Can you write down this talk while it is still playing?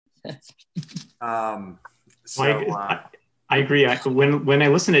So I agree. When I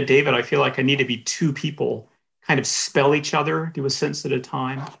listen to David, I feel like I need to be two people, kind of spell each other, do a sentence at a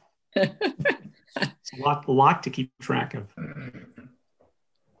time. It's a lot to keep track of.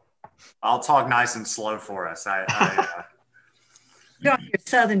 I'll talk nice and slow for us. Got your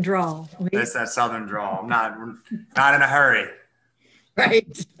southern drawl. That's that southern drawl. I'm not in a hurry.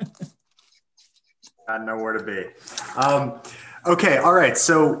 Right. I know where to be. Okay. All right.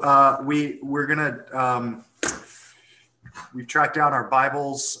 So we're gonna we've tracked down our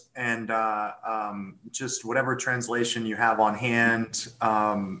Bibles and just whatever translation you have on hand.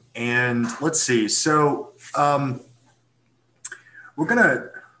 And let's see. So we're gonna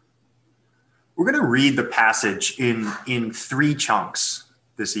read the passage in three chunks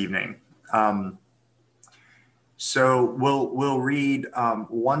this evening. So we'll read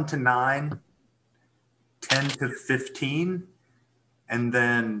 1 to 9, 10 to 15, and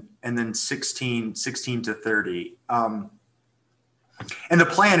then 16 to 30. And the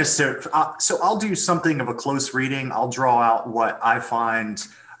plan is to, so I'll do something of a close reading. I'll draw out what I find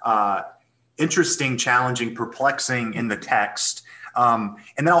interesting, challenging, perplexing in the text. And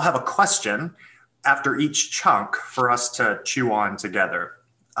then I'll have a question after each chunk for us to chew on together.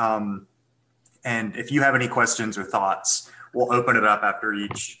 And if you have any questions or thoughts, we'll open it up after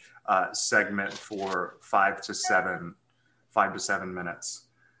each segment for 5 to 7 minutes.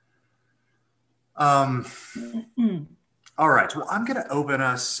 All right. Well, I'm going to open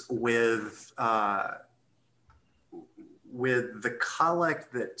us with the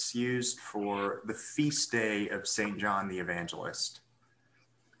collect that's used for the feast day of St. John the Evangelist.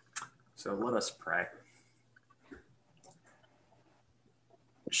 So let us pray.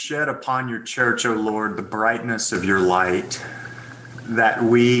 Shed upon your church, O Lord, the brightness of your light, that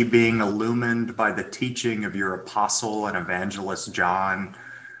we, being illumined by the teaching of your apostle and evangelist John,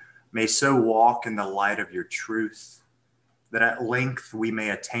 may so walk in the light of your truth, that at length we may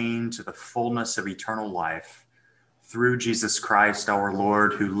attain to the fullness of eternal life, through Jesus Christ our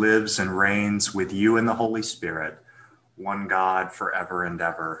Lord, who lives and reigns with you in the Holy Spirit, one God forever and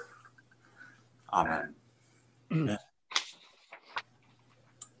ever. Amen. Amen.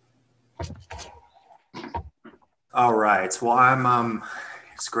 All right. Well,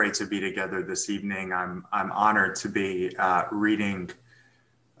 it's great to be together this evening. I'm honored to be reading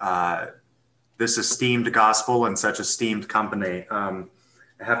this esteemed gospel in such esteemed company. I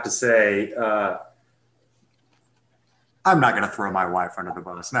have to say, I'm not going to throw my wife under the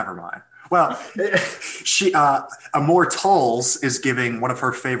bus. Never mind. Well, she, Amor Tolls is giving, one of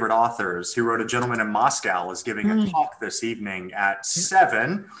her favorite authors who wrote A Gentleman in Moscow, is giving a talk this evening at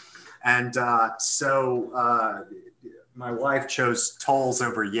 7. And so my wife chose Tolls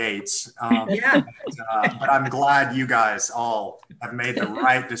over Yates. Yeah. But I'm glad you guys all have made the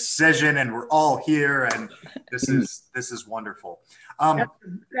right decision, and we're all here, and this is wonderful.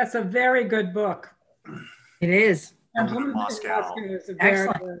 That's a very good book. It is. Gentleman in Moscow. Is a very,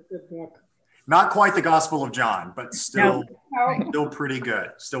 very good book. Not quite the Gospel of John, but still, No. still pretty good.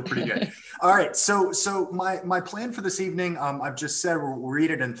 Still pretty good. All right. So my plan for this evening, I've just said we'll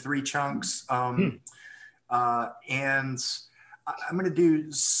read it in 3 chunks, and I'm going to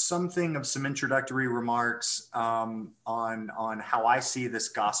do something of some introductory remarks on how I see this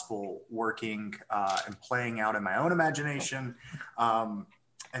gospel working and playing out in my own imagination, and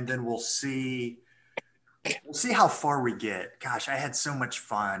then we'll see how far we get. Gosh, I had so much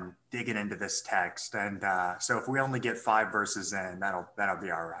fun digging into this text, and so if we only get 5 verses in, that'll be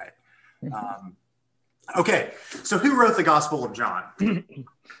all right. Okay, so who wrote the Gospel of John?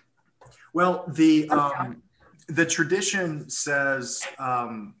 Well, the tradition says,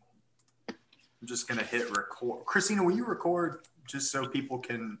 I'm just going to hit record. Christina, will you record just so people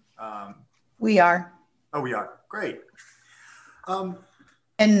can? We are. Oh, we are. Great.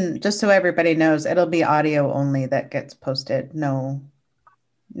 And just so everybody knows, it'll be audio only that gets posted. No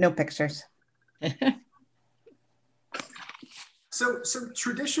pictures. So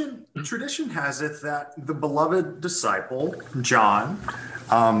tradition has it that the beloved disciple John,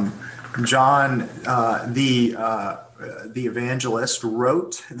 the evangelist,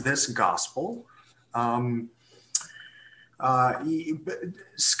 wrote this gospel.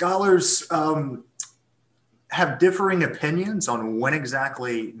 Scholars have differing opinions on when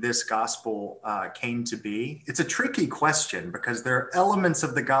exactly this gospel came to be. It's a tricky question because there are elements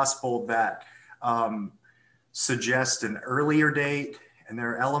of the gospel that suggest an earlier date, and there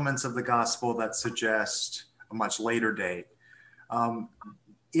are elements of the gospel that suggest a much later date.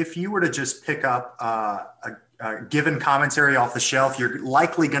 If you were to just pick up a given commentary off the shelf, you're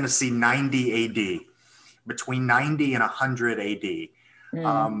likely going to see 90 AD, between 90 and 100 AD.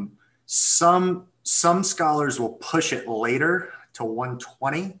 Some scholars will push it later to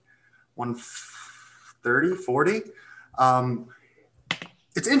 120, 130, 40.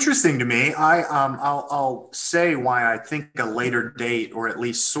 It's interesting to me. I'll say why I think a later date, or at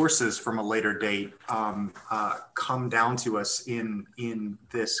least sources from a later date, come down to us in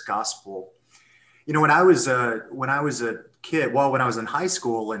this gospel. You know, when I was a kid, well, when I was in high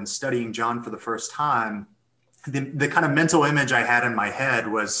school and studying John for the first time, the kind of mental image I had in my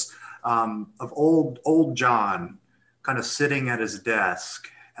head was of old John, kind of sitting at his desk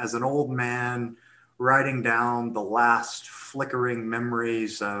as an old man, writing down the last flickering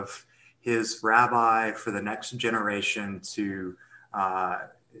memories of his rabbi for the next generation to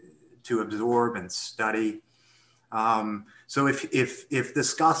absorb and study. So if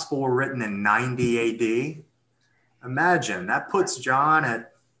this gospel were written in 90 AD, imagine that puts John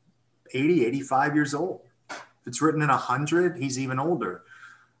at 80, 85 years old. If it's written in 100, he's even older.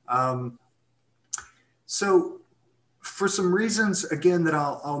 So for some reasons, again, that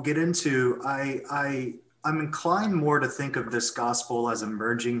I'll get into, I'm inclined more to think of this gospel as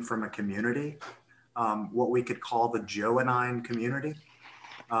emerging from a community, what we could call the Johannine community.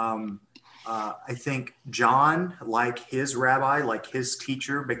 I think John, like his rabbi, like his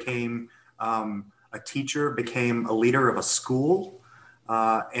teacher, became became a leader of a school,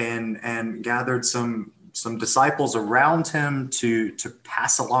 and gathered some disciples around him to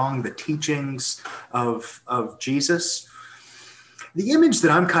pass along the teachings of Jesus. The image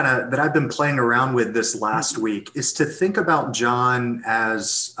that I've been playing around with this last week is to think about John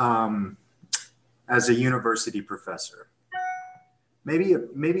as a university professor, maybe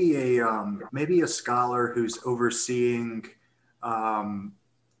a scholar who's overseeing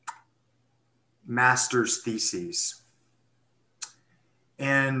master's theses.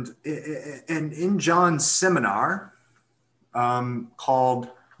 And in John's seminar called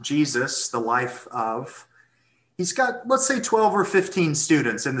Jesus, the Life of, he's got, let's say, 12 or 15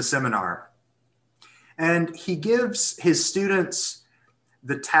 students in the seminar. And he gives his students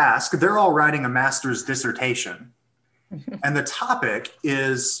the task, they're all writing a master's dissertation. And the topic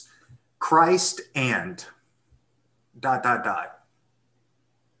is Christ and ...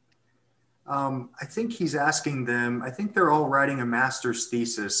 I think he's asking them, I think they're all writing a master's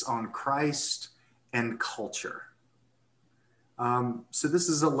thesis on Christ and culture. So this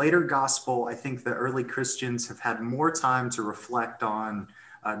is a later gospel. I think the early Christians have had more time to reflect on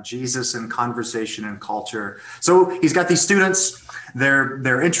Jesus and conversation and culture. So he's got these students,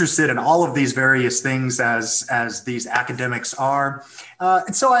 they're interested in all of these various things as these academics are.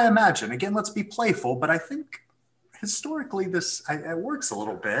 And so I imagine, again, let's be playful, but I think historically it works a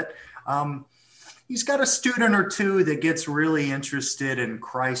little bit. He's got a student or two that gets really interested in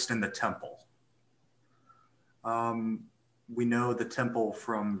Christ and the temple. We know the temple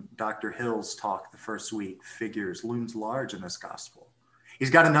from Dr. Hill's talk the first week looms large in this gospel. He's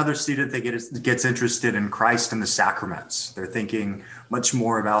got another student that gets interested in Christ and the sacraments. They're thinking much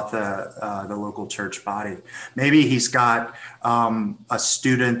more about the local church body. Maybe he's got a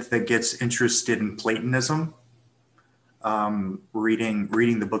student that gets interested in Platonism.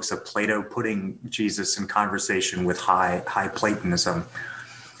 Reading the books of Plato, putting Jesus in conversation with high Platonism.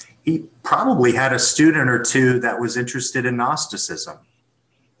 He probably had a student or two that was interested in Gnosticism,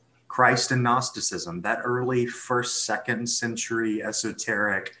 Christ and Gnosticism, that early 1st, 2nd century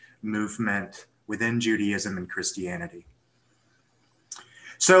esoteric movement within Judaism and Christianity.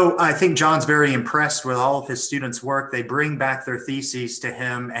 So I think John's very impressed with all of his students' work. They bring back their theses to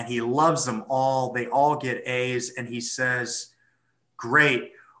him and he loves them all. They all get A's and he says,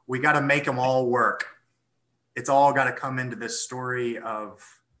 great, we got to make them all work. It's all got to come into this story of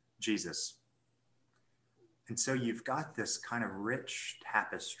Jesus. And so you've got this kind of rich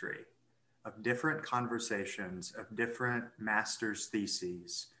tapestry of different conversations, of different master's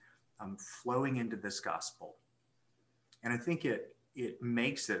theses flowing into this gospel. And I think it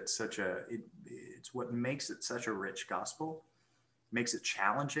makes it it's what makes it such a rich gospel, makes it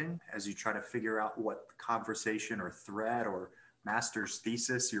challenging as you try to figure out what conversation or thread or master's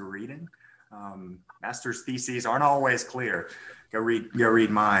thesis you're reading. Master's theses aren't always clear. Go read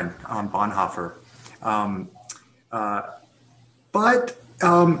mine on Bonhoeffer. But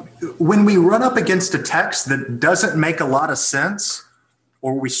when we run up against a text that doesn't make a lot of sense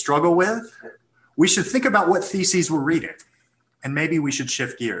or we struggle with, we should think about what theses we're reading. And maybe we should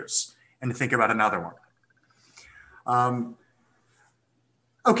shift gears and think about another one.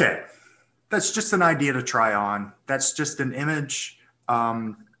 Okay, that's just an idea to try on. That's just an image.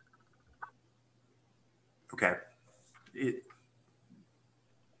 Okay.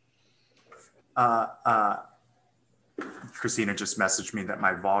 Christina just messaged me that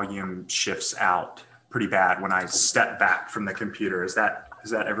my volume shifts out pretty bad when I step back from the computer. Is that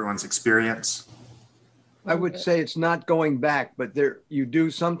everyone's experience? I would say it's not going back, but you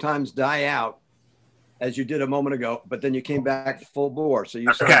do sometimes die out, as you did a moment ago, but then you came back full bore. So you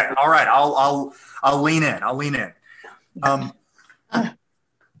okay. All right. I'll lean in. I'll lean in.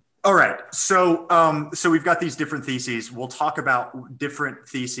 All right. So we've got these different theses. We'll talk about different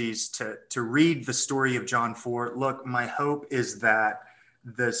theses to read the story of John 4. Look, my hope is that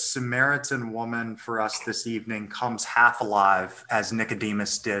the Samaritan woman for us this evening comes half alive, as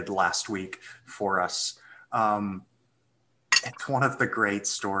Nicodemus did last week for us. It's one of the great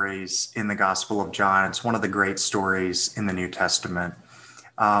stories in the Gospel of John. It's one of the great stories in the New Testament.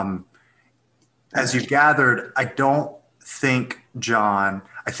 As you've gathered, I think John,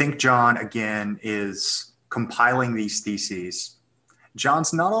 again, is compiling these theses.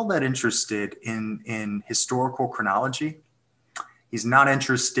 John's not all that interested in historical chronology. He's not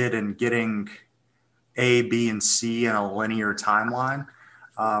interested in getting A, B, and C in a linear timeline.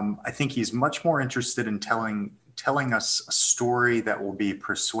 I think he's much more interested in telling us a story that will be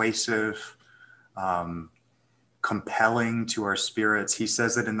persuasive, compelling to our spirits. He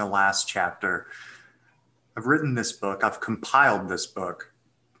says it in the last chapter. I've written this book, I've compiled this book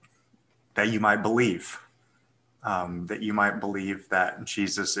that you might believe, that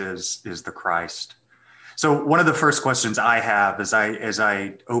Jesus is the Christ. So one of the first questions I have as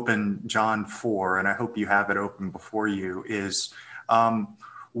I open John 4, and I hope you have it open before you, is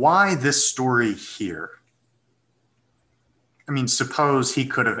why this story here? I mean, suppose he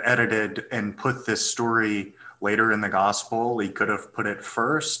could have edited and put this story later in the gospel. He could have put it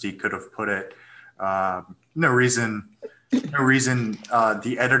first. He could have put it, no reason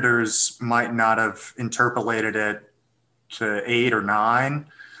the editors might not have interpolated it to 8 or 9.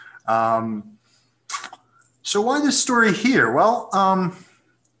 So why this story here? Well,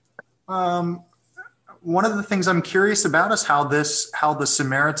 one of the things I'm curious about is how the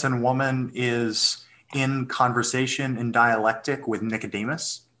Samaritan woman is in conversation and dialectic with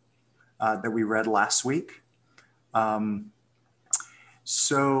Nicodemus that we read last week.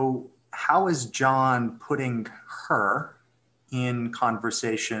 So how is John putting her in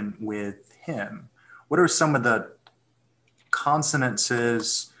conversation with him? What are some of the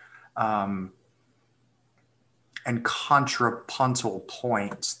consonances and contrapuntal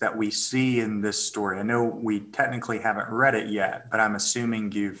points that we see in this story? I know we technically haven't read it yet, but I'm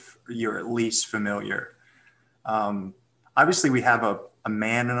assuming you're at least familiar. Obviously, we have a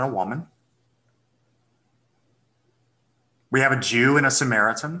man and a woman. We have a Jew and a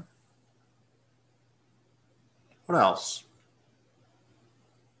Samaritan. What else?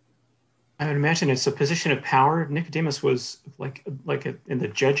 I would imagine it's a position of power. Nicodemus was in the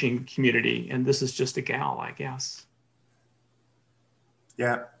judging community, and this is just a gal, I guess.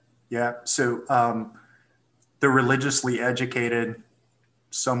 Yeah. So the religiously educated,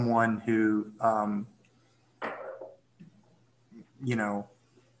 someone who,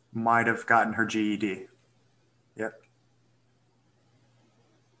 might have gotten her GED. Yep.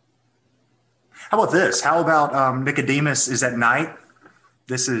 How about this? How about Nicodemus is at night?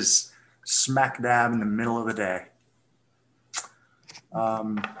 This is smack dab in the middle of the day.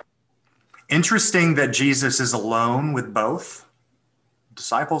 Interesting that Jesus is alone with both.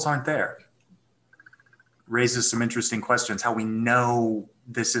 Disciples aren't there. Raises some interesting questions, how we know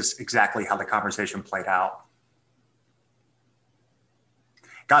this is exactly how the conversation played out.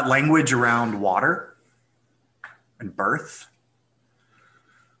 Got language around water and birth.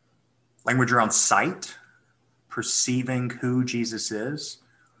 Language around sight, perceiving who Jesus is.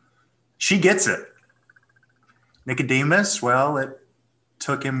 She gets it. Nicodemus, well, it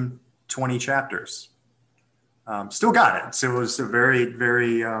took him 20 chapters. Still got it. So it was a very,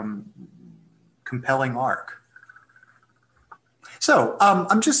 very compelling arc. So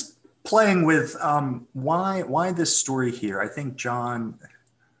I'm just playing with why this story here. I think John,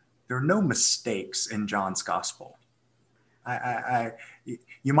 there are no mistakes in John's gospel.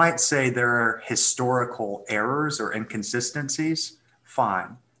 You might say there are historical errors or inconsistencies.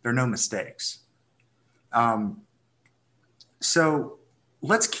 Fine. There are no mistakes. So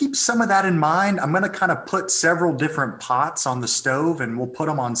let's keep some of that in mind. I'm going to kind of put several different pots on the stove, and we'll put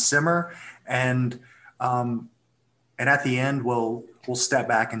them on simmer. And at the end, we'll step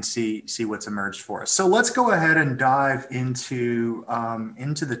back and see what's emerged for us. So let's go ahead and dive into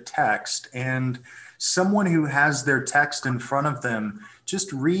the text. And someone who has their text in front of them,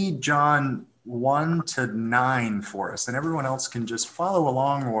 just read John 1 to 9 for us, and everyone else can just follow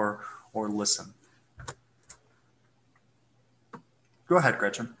along or listen. Go ahead,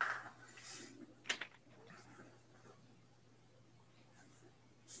 Gretchen.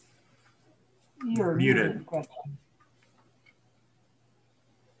 You're Muted. Gretchen.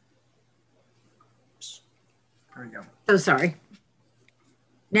 There we go. So sorry.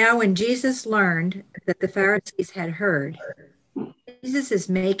 Now, when Jesus learned that the Pharisees had heard, Jesus is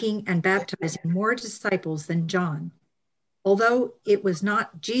making and baptizing more disciples than John, although it was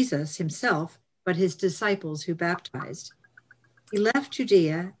not Jesus himself, but his disciples who baptized. He left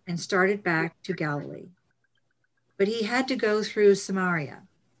Judea and started back to Galilee, but he had to go through Samaria.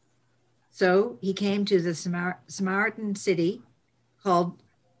 So he came to the Samaritan city called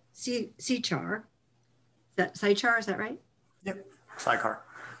Sychar. Sychar, is that right? Yep. Sychar.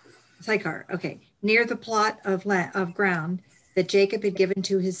 Sychar, okay. Near the plot of ground that Jacob had given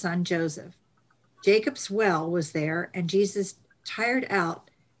to his son Joseph. Jacob's well was there, and Jesus, tired out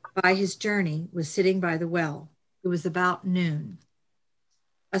by his journey, was sitting by the well. It was about noon.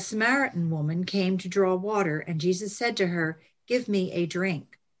 A Samaritan woman came to draw water, and Jesus said to her, "Give me a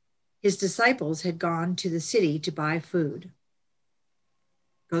drink." His disciples had gone to the city to buy food.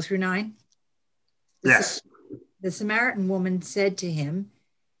 Go through 9? Yes. The Samaritan woman said to him,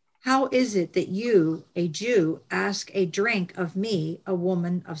 "How is it that you, a Jew, ask a drink of me, a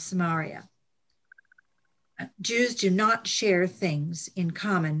woman of Samaria?" Jews do not share things in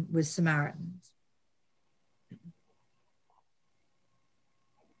common with Samaritans.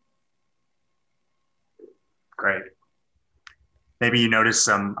 Great. Maybe you notice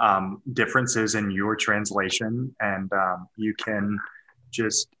some differences in your translation, and you can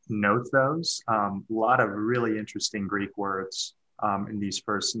just note those. A lot of really interesting Greek words in these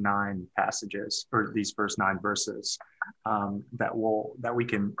first 9 passages, or these first 9 verses, that we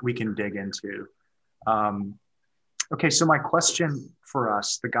can dig into. Okay, so my question for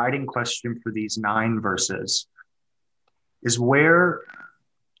us, the guiding question for these 9 verses, is where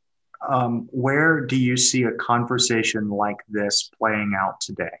do you see a conversation like this playing out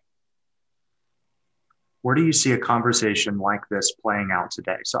today? Where do you see a conversation like this playing out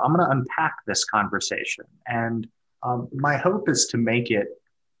today? So I'm going to unpack this conversation, and my hope is to make it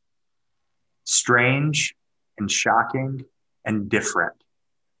strange and shocking and different,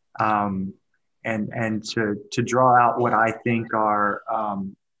 and to draw out what I think are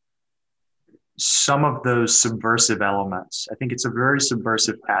some of those subversive elements. I think it's a very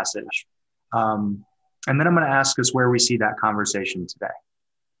subversive passage. And then I'm going to ask us where we see that conversation today.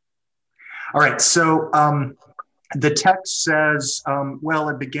 All right, so the text says, well,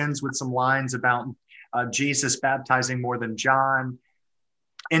 it begins with some lines about Jesus baptizing more than John.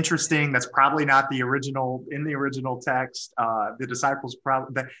 Interesting. That's probably not in the original text. The disciples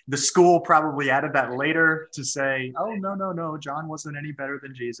the school probably added that later to say, oh, no, John wasn't any better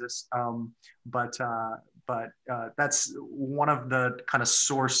than Jesus. But that's one of the kind of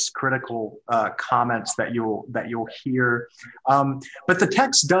source critical comments that you'll hear. But the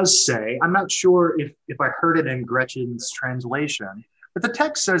text does say, I'm not sure if I heard it in Gretchen's translation, but the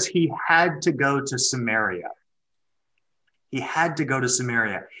text says he had to go to Samaria. He had to go to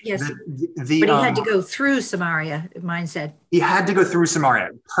Samaria. Yes, but he had to go through Samaria, mine said. He had to go through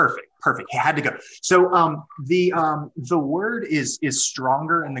Samaria. Perfect. He had to go. So the word is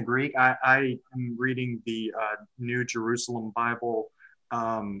stronger in the Greek. I am reading the New Jerusalem Bible.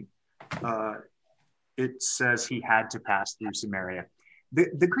 It says he had to pass through Samaria.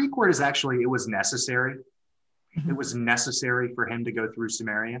 The Greek word is actually, it was necessary. Mm-hmm. It was necessary for him to go through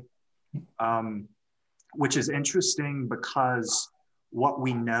Samaria. Which is interesting because what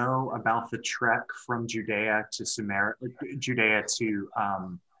we know about the trek from Judea to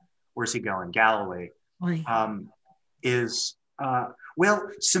where's he going? Galilee. Is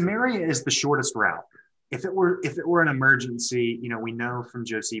Samaria is the shortest route. If it were an emergency, we know from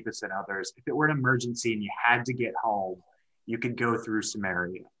Josephus and others, if it were an emergency and you had to get home, you could go through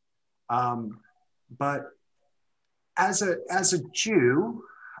Samaria. But as a Jew,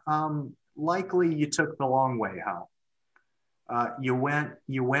 likely you took the long way home. You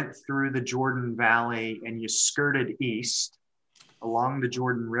went through the Jordan Valley and you skirted east along the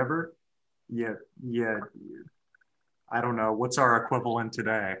Jordan River. I don't know, what's our equivalent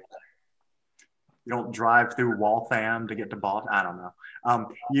today? You don't drive through Waltham to get to Boston. I don't know.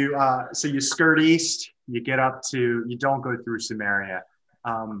 So you skirt east, you don't go through Samaria.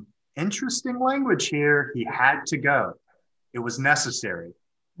 Interesting language here. He had to go. It was necessary.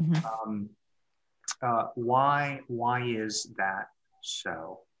 Mm-hmm. Why is that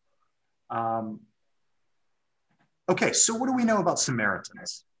so? Okay, so what do we know about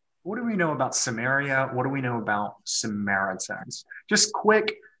Samaritans? What do we know about Samaria? What do we know about Samaritans? Just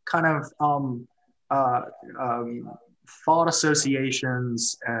quick kind of thought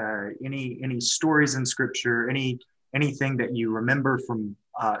associations, any stories in scripture, anything that you remember from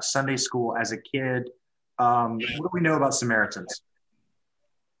Sunday school as a kid. What do we know about Samaritans?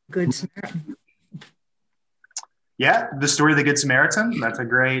 Good Samaritan. Yeah, the story of the Good Samaritan. That's a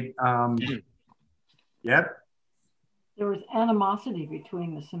great, yep. There was animosity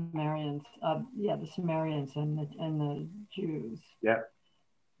between the Samaritans, the Samaritans and the Jews. Yeah.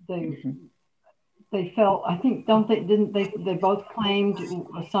 They felt, I think, didn't they both claimed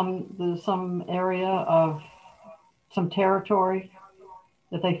some area of some territory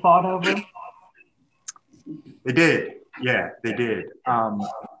that they fought over? They did. Yeah, they did.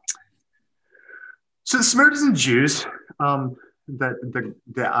 So the Samaritans and Jews,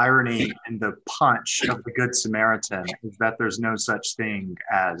 the irony and the punch of the Good Samaritan is that there's no such thing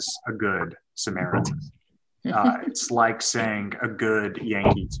as a good Samaritan. It's like saying a good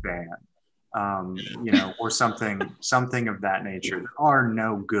Yankees fan, or something of that nature. There are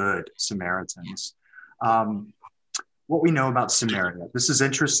no good Samaritans. What we know about Samaria, this is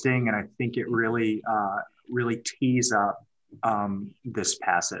interesting, and I think it really tees up this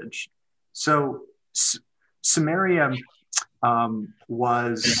passage. So Samaria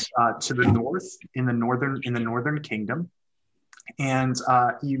was to the north in the northern kingdom, and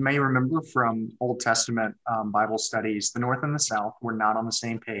you may remember from Old Testament Bible studies, the north and the south were not on the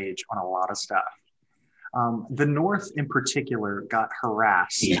same page on a lot of stuff. The north, in particular, got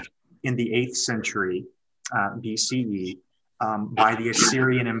harassed in the 8th century BCE by the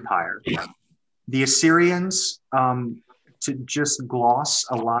Assyrian Empire. The Assyrians, to just gloss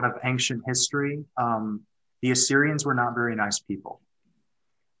a lot of ancient history, the Assyrians were not very nice people.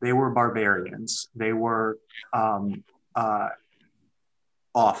 They were barbarians. They were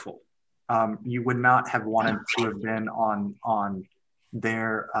awful. You would not have wanted to have been on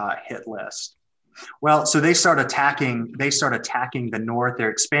their hit list. Well, so they start attacking the north. They're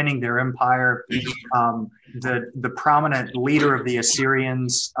expanding their empire. The prominent leader of the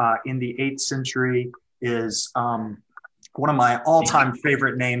Assyrians in the 8th century is one of my all-time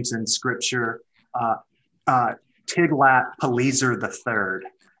favorite names in scripture. Tiglath-Pileser III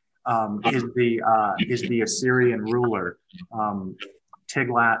is the Assyrian ruler.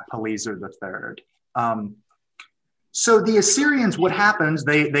 Tiglath-Pileser III. So the Assyrians, what happens?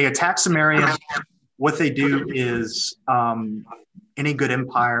 They attack Samaria. What they do is, any good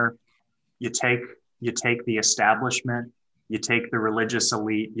empire, you take the establishment, you take the religious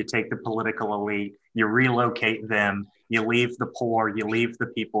elite, you take the political elite, you relocate them, you leave the poor, you leave the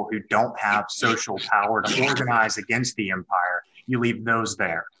people who don't have social power to organize against the empire, you leave those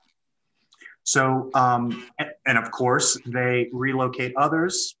there. So, and of course, they relocate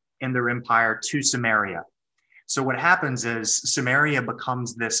others in their empire to Samaria. So what happens is Samaria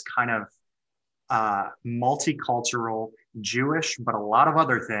becomes this kind of multicultural, Jewish, but a lot of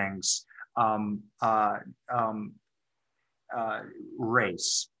other things,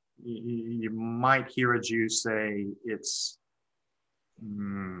 race. You might hear a Jew say it's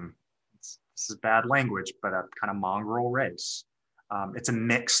this is bad language, but a kind of mongrel race. It's a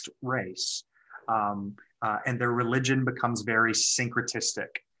mixed race. And their religion becomes very syncretistic.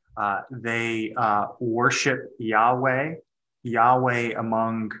 They worship Yahweh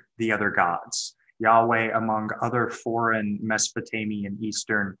among the other gods, Yahweh among other foreign Mesopotamian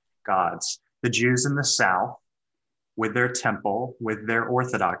Eastern gods. The Jews in the south, with their temple, with their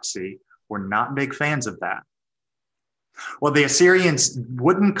orthodoxy, were not big fans of that. Well, the Assyrians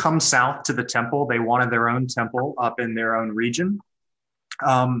wouldn't come south to the temple. They wanted their own temple up in their own region.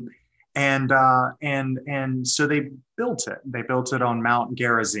 And so they built it. They built it on Mount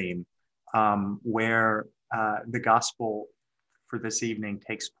Gerizim, where the gospel for this evening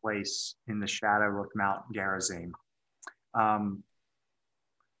takes place in the shadow of Mount Gerizim.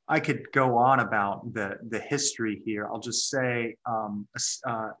 I could go on about the history here. I'll just say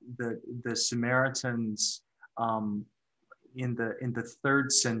the Samaritans in the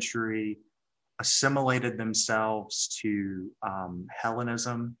 3rd century assimilated themselves to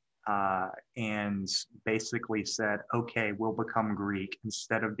Hellenism. And basically said, okay, we'll become Greek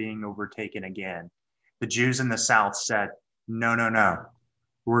instead of being overtaken again. The Jews in the south said, no,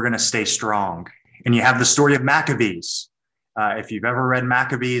 we're going to stay strong. And you have the story of Maccabees. If you've ever read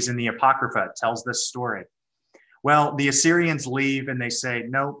Maccabees in the Apocrypha, it tells this story. Well, the Assyrians leave and they say,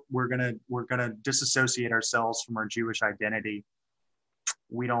 no, we're gonna disassociate ourselves from our Jewish identity.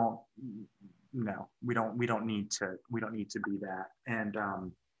 We don't need to be that.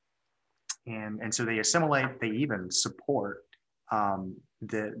 And so they assimilate. They even support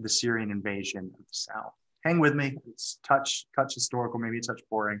the Syrian invasion of the south. Hang with me. It's touch historical, maybe a touch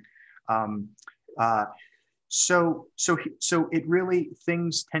boring. So it really,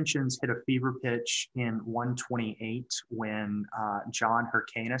 tensions hit a fever pitch in 128 when John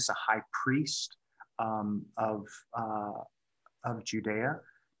Hyrcanus, a high priest of Judea,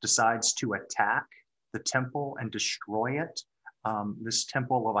 decides to attack the temple and destroy it. This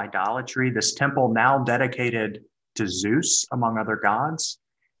temple of idolatry, this temple now dedicated to Zeus, among other gods.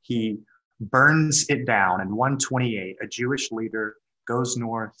 He burns it down. In 128, a Jewish leader goes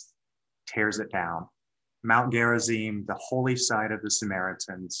north, tears it down. Mount Gerizim, the holy site of the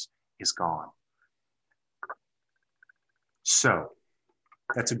Samaritans, is gone. So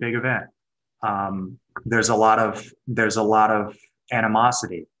that's a big event. There's a lot of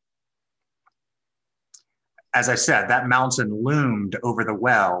animosity. As I said, that mountain loomed over the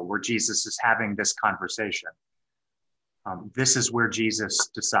well where Jesus is having this conversation. This is where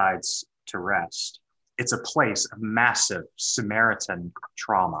Jesus decides to rest. It's a place of massive Samaritan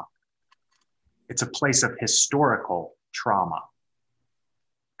trauma. It's a place of historical trauma.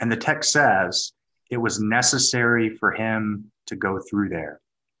 And the text says it was necessary for him to go through there.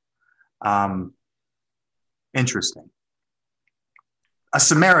 Interesting. A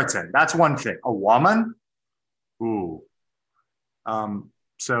Samaritan, that's one thing. A woman? Ooh.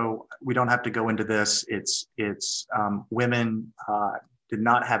 So we don't have to go into this. It's women did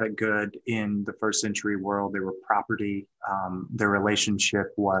not have it good in the first century world. They were property. Their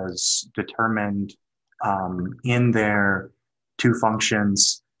relationship was determined in their two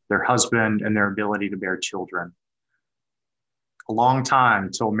functions, their husband and their ability to bear children. A long time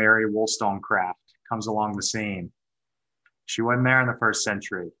till Mary Wollstonecraft comes along the scene. She wasn't there in the first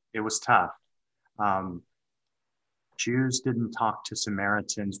century. It was tough. Jews didn't talk to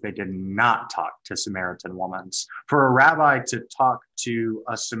Samaritans. They did not talk to Samaritan women. For a rabbi to talk to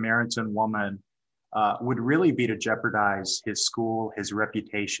a Samaritan woman would really be to jeopardize his school, his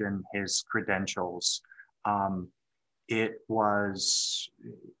reputation, his credentials. It was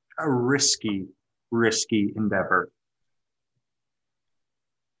a risky endeavor.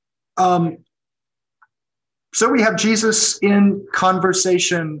 So we have Jesus in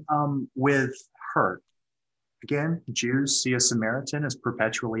conversation with her. Again, Jews see a Samaritan as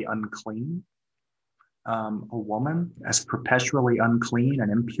perpetually unclean, a woman as perpetually unclean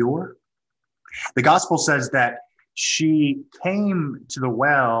and impure. The gospel says that she came to the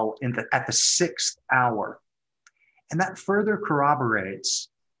well at the 6th hour. And that further corroborates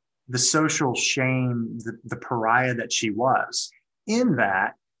the social shame, the pariah that she was, in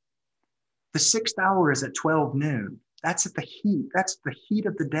that the 6th hour is at 12 noon. That's at the heat. That's the heat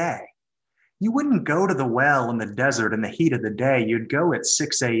of the day. You wouldn't go to the well in the desert in the heat of the day. You'd go at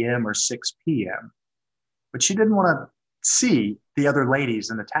 6 a.m. or 6 p.m. But she didn't want to see the other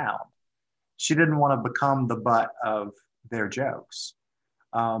ladies in the town. She didn't want to become the butt of their jokes.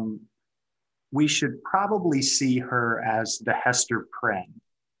 We should probably see her as the Hester Prynne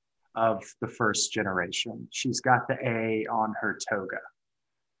of the first generation. She's got the A on her toga.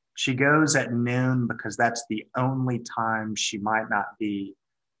 She goes at noon because that's the only time she might not be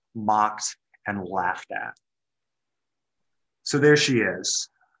mocked and laughed at. So there she is.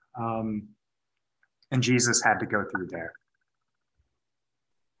 And Jesus had to go through there.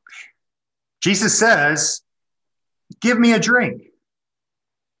 Jesus says, "Give me a drink."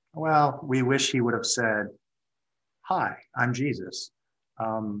 Well, we wish he would have said, "Hi, I'm Jesus.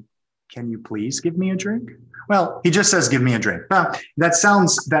 Can you please give me a drink?" Well, he just says, "Give me a drink." Well, that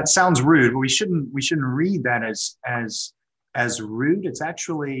sounds rude, but we shouldn't read that as rude. It's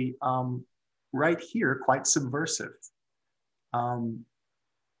actually right here quite subversive.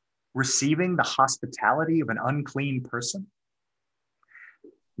 Receiving the hospitality of an unclean person,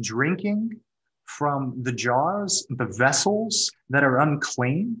 drinking from the jars, the vessels that are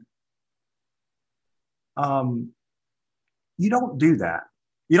unclean. You don't do that.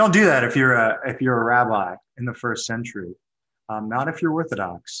 You don't do that if you're a rabbi in the first century. Not if you're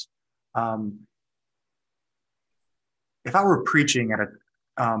Orthodox. If I were preaching at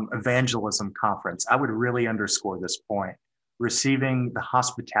an evangelism conference, I would really underscore this point: receiving the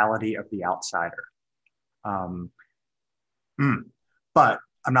hospitality of the outsider. But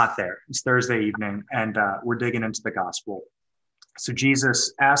I'm not there. It's Thursday evening, and we're digging into the gospel. So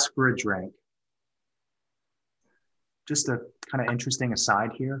Jesus asked for a drink. Just a kind of interesting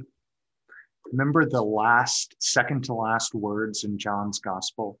aside here. Remember the second to last words in John's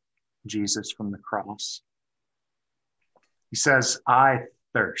gospel, Jesus from the cross? He says, "I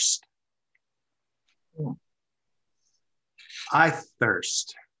thirst. I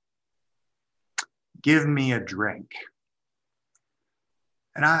thirst. Give me a drink."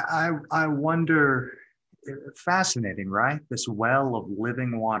 And I wonder, fascinating, right? This well of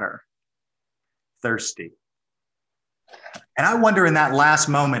living water, thirsty. And I wonder in that last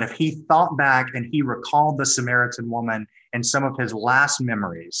moment if he thought back and he recalled the Samaritan woman and some of his last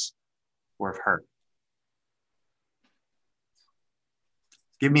memories were of her.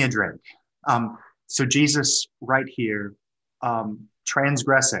 Give me a drink. So Jesus right here,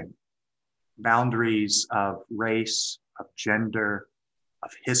 transgressing boundaries of race, of gender,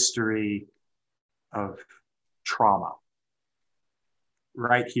 of history, of trauma,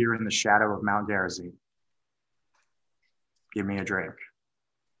 right here in the shadow of Mount Gerizim. Give me a drink.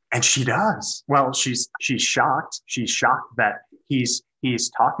 And she does. Well, she's shocked. She's shocked that he's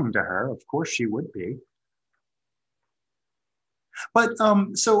talking to her. Of course she would be. But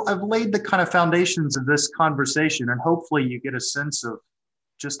so I've laid the kind of foundations of this conversation, and hopefully you get a sense of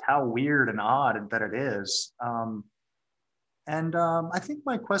just how weird and odd that it is. I think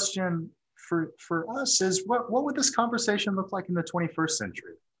my question for us is, what would this conversation look like in the 21st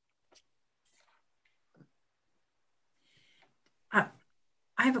century?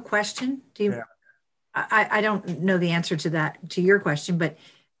 I have a question. Do you? Yeah. I don't know the answer to your question, but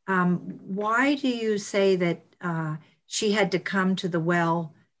why do you say that she had to come to the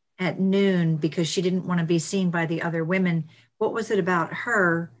well at noon because she didn't want to be seen by the other women? What was it about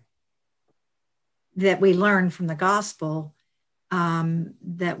her that we learned from the gospel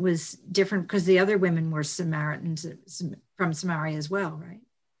that was different? Because the other women were Samaritans from Samaria as well, right?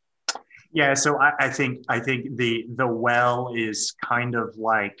 Yeah, so I think the well is kind of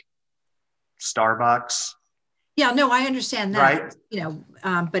like Starbucks. Yeah, no, I understand that. Right. You know,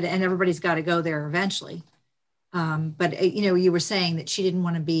 but everybody's got to go there eventually. But you know, you were saying that she didn't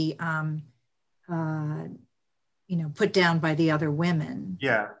want to be, you know, put down by the other women.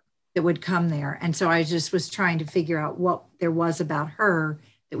 Yeah. That would come there, and so I just was trying to figure out what there was about her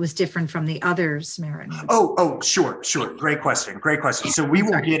that was different from the other Samaritan. Oh, sure. Great question. So we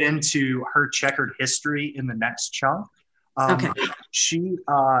will get into her checkered history in the next chunk. Okay. She's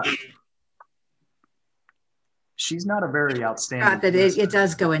not a very outstanding. That it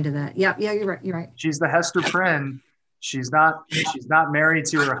does go into that. Yeah, you're right. She's the Hester Prynne. She's not married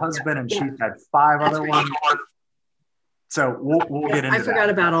to her husband, and she's had 5 other ones. So we'll get into that. I forgot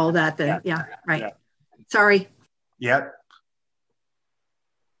about all that. Yeah, right. Yeah. Sorry. Yep.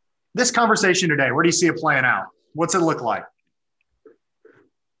 This conversation today, where do you see it playing out? What's it look like?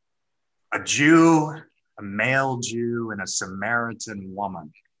 A Jew, a male Jew, and a Samaritan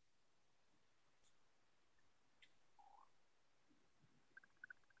woman.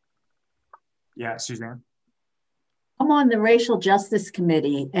 Yeah, Suzanne? I'm on the Racial Justice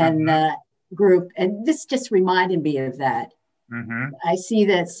Committee and group, and this just reminded me of that. Mm-hmm. I see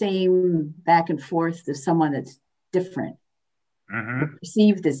that same back and forth to someone that's different. Mm-hmm.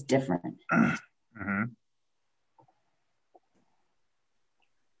 Perceived as different. Mm-hmm.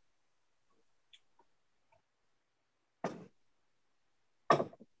 Well,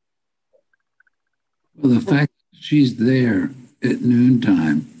 the fact that she's there at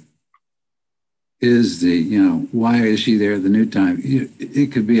noontime is why is she there at the noontime?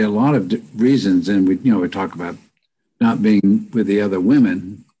 It could be a lot of reasons, and we talk about not being with the other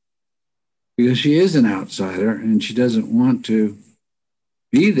women because she is an outsider and she doesn't want to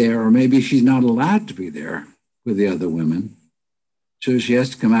be there, or maybe she's not allowed to be there with the other women. So she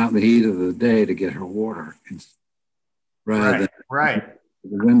has to come out in the heat of the day to get her water rather than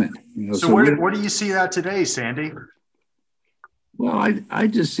the women. So where do you see that today, Sandy? Well, I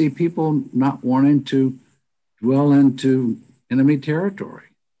just see people not wanting to dwell into enemy territory.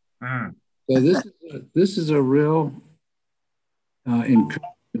 Mm. So this is a real incursion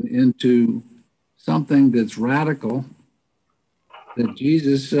into something that's radical, that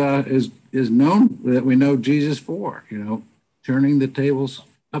Jesus is known, that we know Jesus for, turning the tables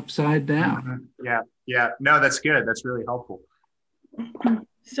upside down. Mm-hmm. Yeah. No, that's good. That's really helpful.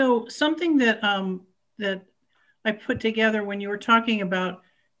 So something that that I put together when you were talking about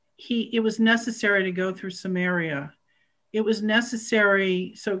it was necessary to go through Samaria. It was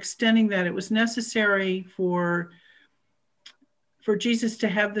necessary, so extending that, it was necessary for Jesus to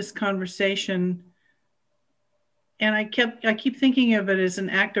have this conversation. And I keep thinking of it as an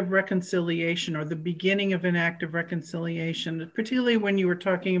act of reconciliation, or the beginning of an act of reconciliation, particularly when you were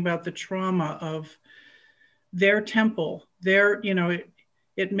talking about the trauma of their temple.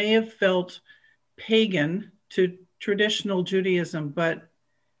 It may have felt pagan to traditional Judaism, but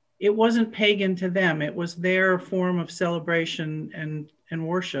it wasn't pagan to them. It was their form of celebration and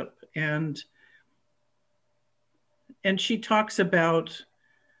worship. And she talks about,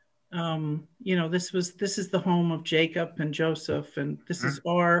 this is the home of Jacob and Joseph, and this is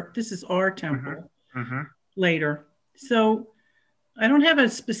our temple later. So I don't have a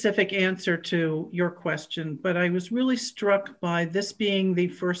specific answer to your question, but I was really struck by this being the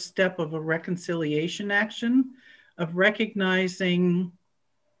first step of a reconciliation action, of recognizing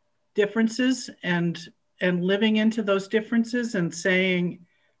differences and living into those differences and saying,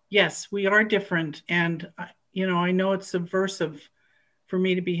 yes, we are different. And, you know, I know it's subversive for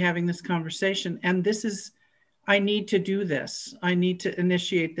me to be having this conversation. And this is, I need to do this. I need to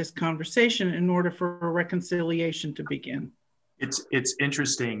initiate this conversation in order for a reconciliation to begin. It's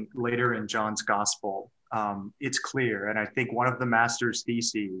interesting later in John's gospel, it's clear. And I think one of the master's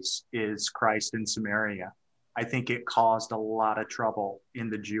theses is Christ in Samaria. I think it caused a lot of trouble in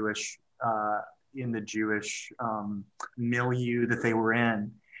the Jewish milieu that they were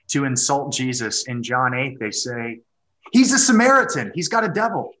in to insult Jesus. In John 8, they say, he's a Samaritan. He's got a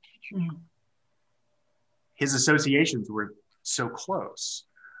devil. Mm-hmm. His associations were so close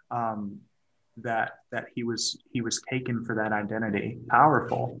that he was taken for that identity.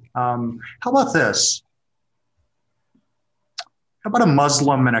 Powerful. How about this? How about a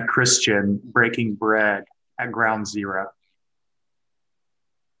Muslim and a Christian breaking bread at Ground Zero?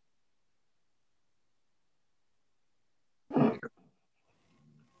 How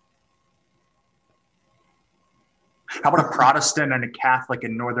about a Protestant and a Catholic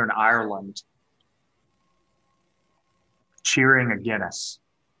in Northern Ireland cheering a Guinness?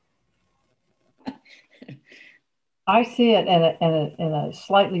 I see it in a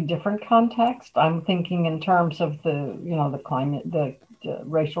slightly different context. I'm thinking in terms of the climate, the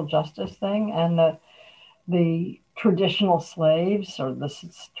racial justice thing, and the traditional slaves or the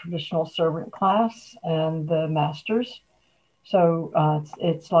traditional servant class and the masters. So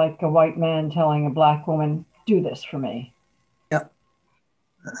it's like a white man telling a black woman, do this for me. Yep.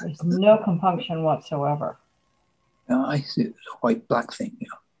 There's no compunction whatsoever. No, I see it as a white-black thing.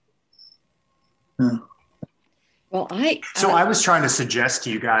 Yeah. Well, I was trying to suggest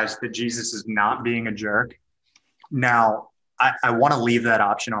to you guys that Jesus is not being a jerk. Now, I want to leave that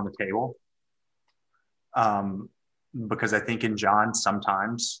option on the table because I think in John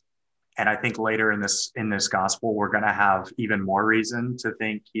sometimes, and I think later in this gospel, we're going to have even more reason to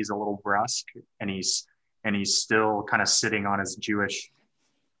think he's a little brusque, and he's still kind of sitting on his Jewish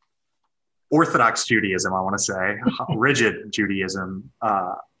Orthodox Judaism, I want to say, rigid Judaism,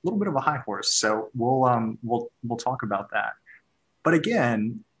 a little bit of a high horse. So we'll talk about that. But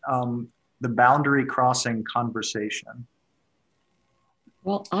again, the boundary crossing conversation.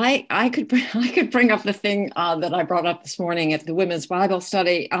 Well, I could bring up the thing that I brought up this morning at the Women's Bible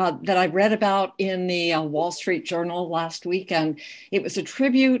Study that I read about in the Wall Street Journal last weekend. It was a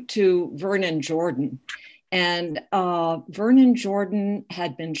tribute to Vernon Jordan. And Vernon Jordan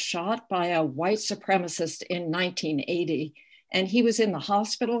had been shot by a white supremacist in 1980. And he was in the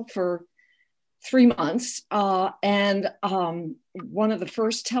hospital for 3 months. And one of the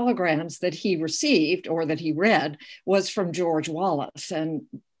first telegrams that he received or that he read was from George Wallace. And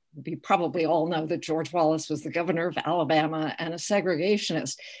we probably all know that George Wallace was the governor of Alabama and a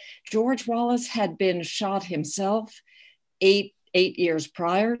segregationist. George Wallace had been shot himself eight years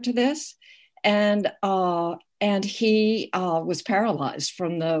prior to this. And he was paralyzed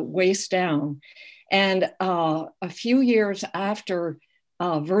from the waist down. And a few years after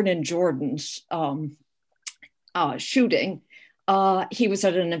Vernon Jordan's shooting, he was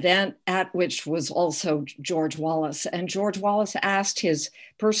at an event at which was also George Wallace. And George Wallace asked his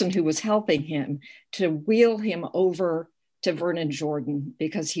person who was helping him to wheel him over to Vernon Jordan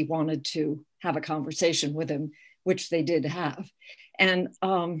because he wanted to have a conversation with him, which they did have. And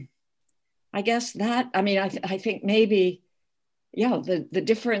I guess that, I mean, I think maybe, the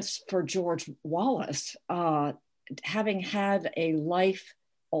difference for George Wallace, having had a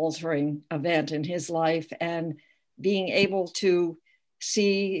life-altering event in his life and being able to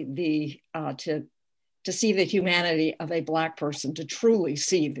see the humanity of a Black person, to truly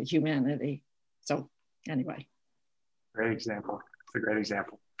see the humanity. So anyway. Great example. It's a great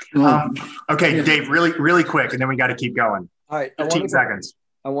example. Okay, Dave, really quick, and then we got to keep going. All right. 15 seconds.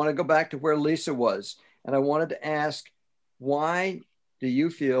 I want to go back to where Lisa was, and I wanted to ask, why do you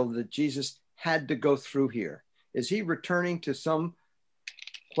feel that Jesus had to go through here? Is he returning to some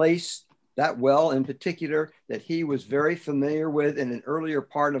place, that well in particular, that he was very familiar with in an earlier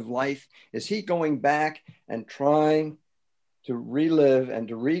part of life? Is he going back and trying to relive and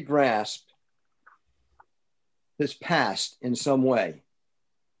to re-grasp his past in some way?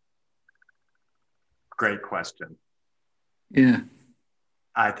 Great question. Yeah.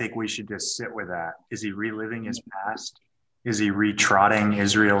 I think we should just sit with that. Is he reliving his past? Is he retrotting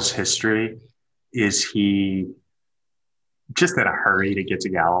Israel's history? Is he just in a hurry to get to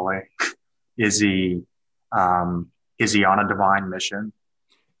Galilee? Is he Is he on a divine mission?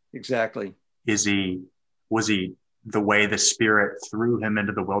 Exactly. Was he the way the Spirit threw him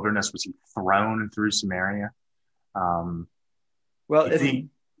into the wilderness? Was he thrown through Samaria? Well, is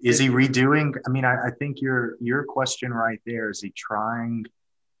he redoing? I mean, I think your question right there, is he trying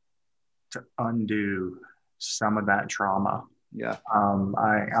to undo some of that trauma? Yeah.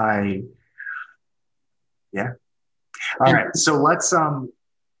 Yeah. All right. So let's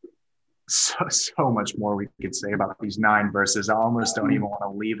so much more we could say about these 9 verses. I almost don't even want to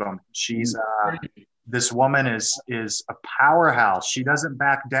leave them. She's this woman is a powerhouse. She doesn't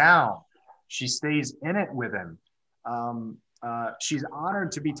back down. She stays in it with him. She's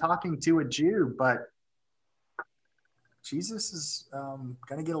honored to be talking to a Jew, but Jesus is going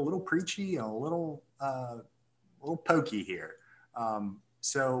to get a little preachy and a little pokey here.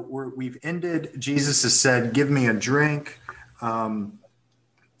 So we've ended. Jesus has said, "Give me a drink."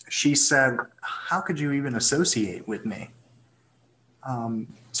 She said, "How could you even associate with me?"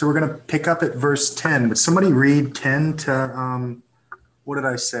 So we're going to pick up at verse 10. Would somebody read 10 to, what did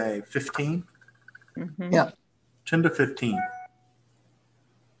I say, 15? Mm-hmm. Yeah. 10 to 15.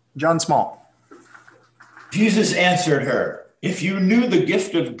 John Small. Jesus answered her, "If you knew the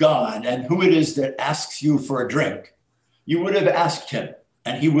gift of God and who it is that asks you for a drink, you would have asked him,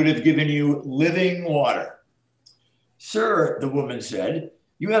 and he would have given you living water." "Sir," the woman said,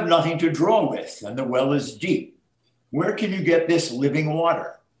 "you have nothing to draw with, and the well is deep. Where can you get this living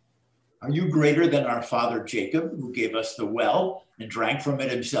water? Are you greater than our father Jacob, who gave us the well and drank from it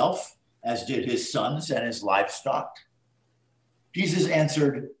himself, as did his sons and his livestock?" Jesus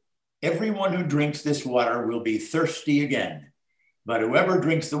answered, "Everyone who drinks this water will be thirsty again, but whoever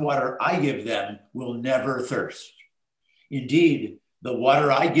drinks the water I give them will never thirst. Indeed, the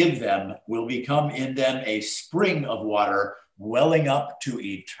water I give them will become in them a spring of water welling up to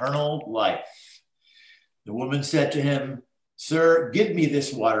eternal life." The woman said to him, "Sir, give me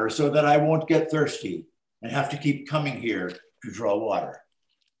this water so that I won't get thirsty and have to keep coming here to draw water."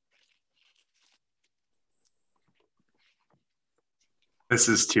 This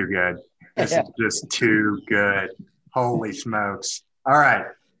is too good. This is just too good. Holy smokes. All right.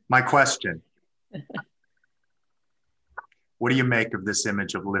 My question. What do you make of this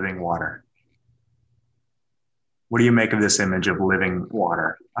image of living water? What do you make of this image of living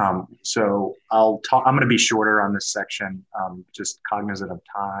water? So I'm going to be shorter on this section, just cognizant of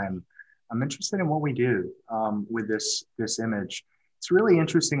time. I'm interested in what we do with this image. It's really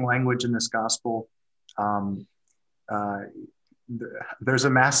interesting language in this gospel. There's a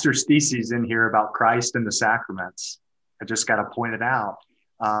master's thesis in here about Christ and the sacraments. I just got to point it out.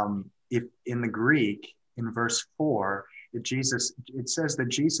 If in the Greek, in verse 4, it says that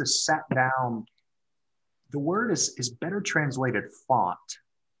Jesus sat down. The word is better translated font,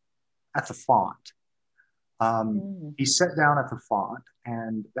 at the font. He sat down at the font,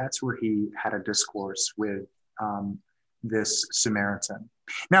 and that's where he had a discourse with this Samaritan.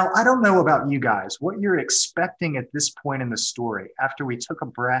 Now, I don't know about you guys, what you're expecting at this point in the story, after we took a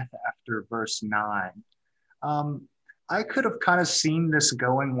breath after verse 9. I could have kind of seen this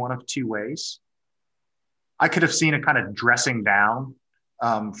going one of two ways. I could have seen a kind of dressing down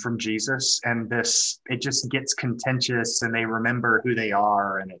from Jesus, and it just gets contentious, and they remember who they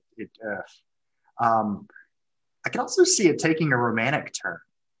are, and I can also see it taking a romantic turn.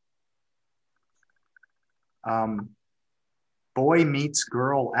 Boy meets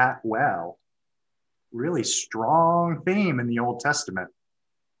girl at well. Really strong theme in the Old Testament.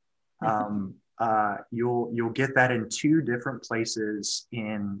 You'll get that in 2 different places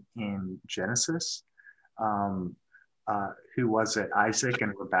in Genesis. Who was it? Isaac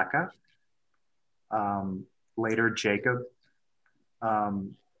and Rebekah. Later Jacob.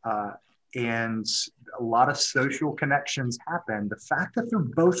 And a lot of social connections happen. The fact that they're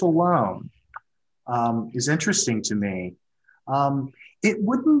both alone is interesting to me. It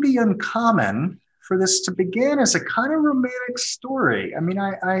wouldn't be uncommon for this to begin as a kind of romantic story. I mean,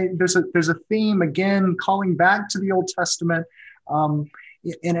 there's a theme, again, calling back to the Old Testament.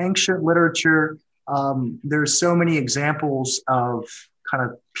 In ancient literature, there's so many examples of kind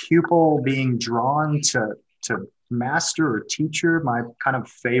of pupil being drawn to master or teacher. My kind of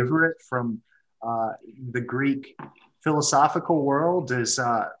favorite from the Greek philosophical world is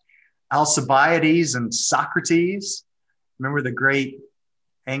Alcibiades and Socrates. Remember the great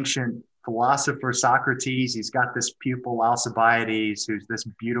ancient philosopher Socrates? He's got this pupil Alcibiades, who's this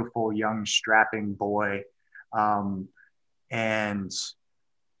beautiful young strapping boy, and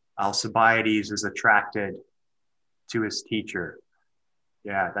Alcibiades is attracted to his teacher.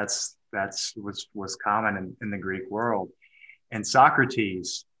 Yeah, that's was common in the Greek world. And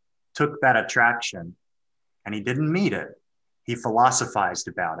Socrates took that attraction and he didn't meet it. He philosophized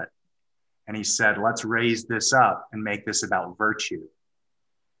about it. And he said, let's raise this up and make this about virtue.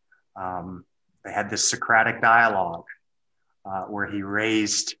 They had this Socratic dialogue where he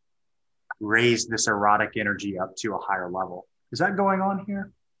raised this erotic energy up to a higher level. Is that going on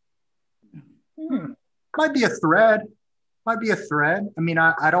here? Might be a thread. I mean,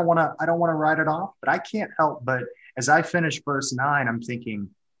 I don't want to write it off, but I can't help but as I finish verse 9, I'm thinking,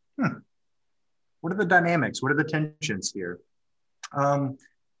 what are the dynamics? What are the tensions here?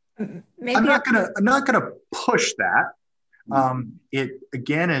 Maybe I'm not gonna push that. It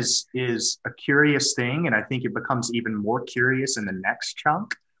again is a curious thing, and I think it becomes even more curious in the next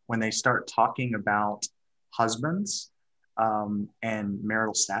chunk when they start talking about husbands and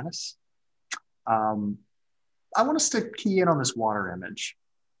marital status. I want us to key in on this water image.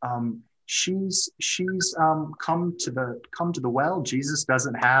 She's come to the well. Jesus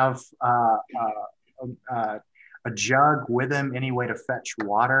doesn't have a jug with him anyway to fetch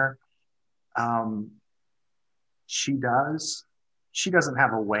water. She doesn't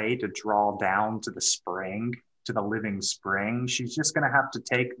have a way to draw down to the spring, to the living spring. She's just going to have to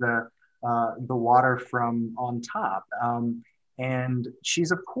take the water from on top. And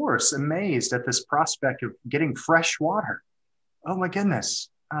she's, of course, amazed at this prospect of getting fresh water. Oh, my goodness.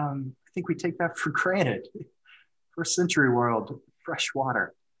 I think we take that for granted. First century world, fresh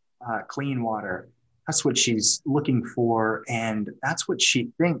water, clean water. That's what she's looking for. And that's what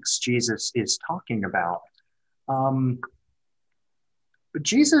she thinks Jesus is talking about. But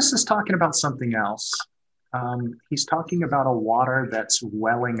Jesus is talking about something else. He's talking about a water that's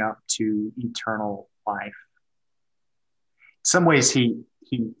welling up to eternal life. In some ways, he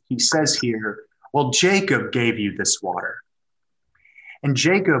says here, well, Jacob gave you this water. And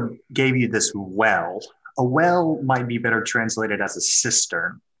Jacob gave you this well. A well might be better translated as a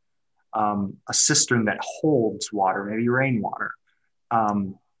cistern that holds water, maybe rainwater.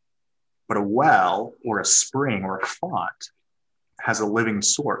 But a well or a spring or a font has a living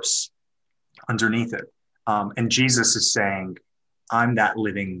source underneath it. And Jesus is saying, I'm that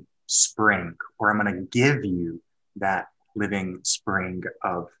living spring, or I'm going to give you that living spring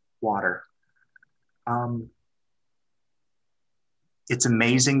of water. It's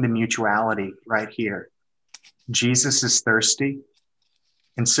amazing the mutuality right here. Jesus is thirsty,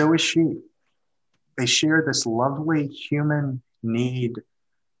 and so is she. They share this lovely human need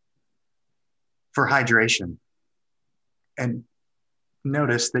for hydration. And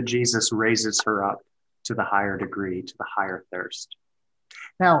notice that Jesus raises her up to the higher degree, to the higher thirst.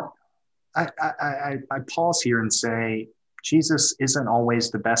 Now, I pause here and say, Jesus isn't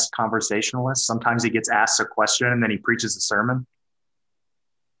always the best conversationalist. Sometimes he gets asked a question and then he preaches a sermon.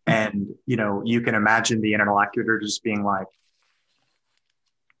 And, you can imagine the interlocutor just being like,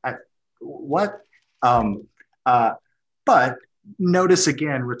 what? But notice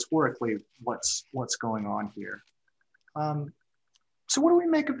again, rhetorically, what's going on here. So what do we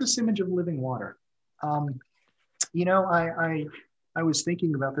make of this image of living water? I was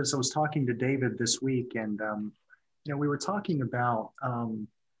thinking about this. I was talking to David this week, and we were talking about,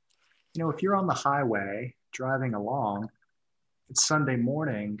 if you're on the highway driving along, it's Sunday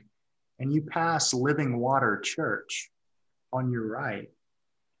morning, and you pass Living Water Church on your right,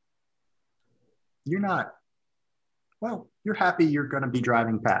 you're happy you're going to be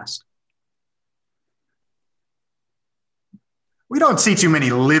driving past. We don't see too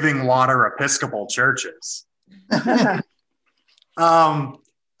many Living Water Episcopal churches.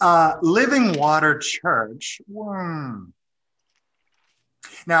 Living Water Church.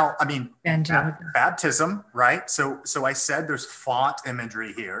 Now, I mean, baptism, right? So I said there's font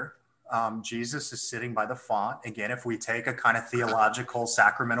imagery here. Jesus is sitting by the font. Again, if we take a kind of theological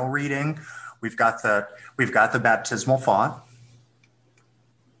sacramental reading, we've got the baptismal font.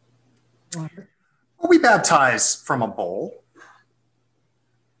 We baptize from a bowl.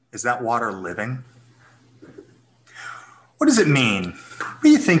 Is that water living? What does it mean? What do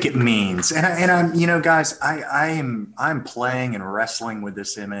you think it means? And I'm, guys, I'm playing and wrestling with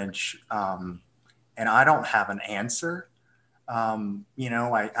this image, and I don't have an answer.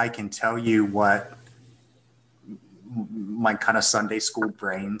 I can tell you what my kind of Sunday school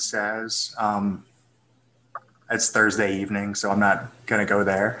brain says. It's Thursday evening, so I'm not going to go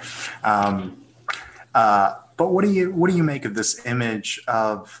there. But what do you make of this image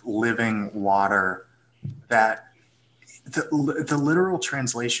of living water? That the literal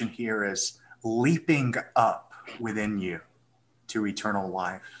translation here is leaping up within you to eternal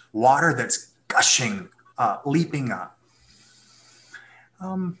life. Water that's gushing up, leaping up.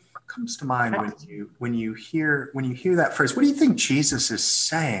 comes to mind when you hear that phrase? What do you think Jesus is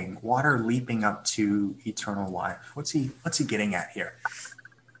saying? Water leaping up to eternal life. What's he getting at here?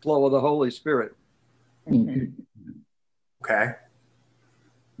 Flow of the Holy Spirit. Okay.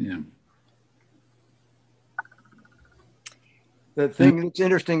 Yeah. The thing that's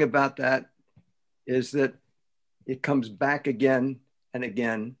interesting about that is that it comes back again and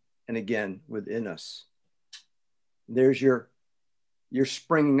again and again within us. There's you're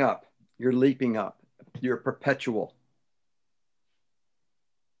springing up, you're leaping up, you're perpetual.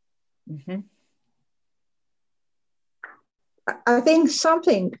 Mm-hmm. I think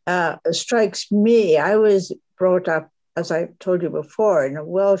something strikes me. I was brought up, as I told you before, in a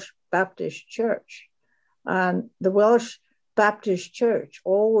Welsh Baptist church. And the Welsh Baptist church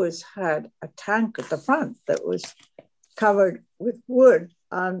always had a tank at the front that was covered with wood,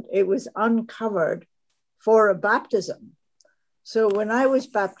 and it was uncovered for a baptism. So when I was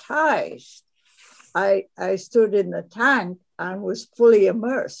baptized, I stood in the tank and was fully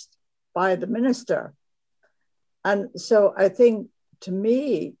immersed by the minister. And so I think, to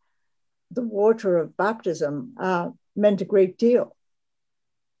me, the water of baptism meant a great deal.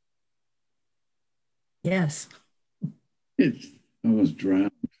 Yes. I was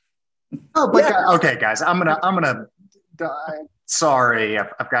drowned. Oh, but okay, guys, I'm gonna. Sorry,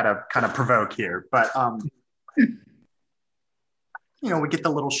 I've got to kind of provoke here, but we get the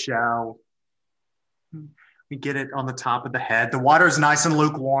little shell. We get it on the top of the head. The water is nice and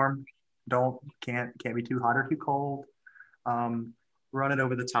lukewarm. Can't be too hot or too cold. Run it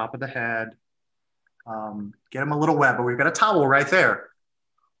over the top of the head. Get them a little wet, but we've got a towel right there.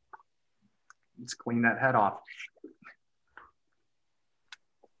 Let's clean that head off.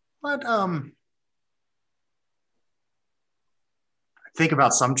 But think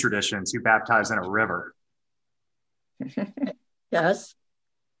about some traditions. You baptize in a river. Yes.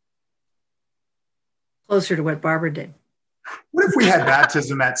 Closer to what Barbara did. What if we had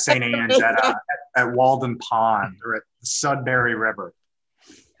baptism at St. Anne's at Walden Pond or at the Sudbury River?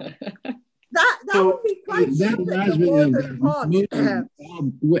 That would be quite that reminds me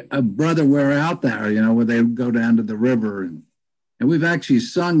of a brother we're out there, where they go down to the river, and we've actually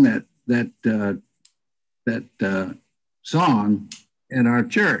sung that song in our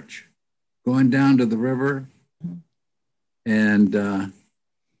church, going down to the river, and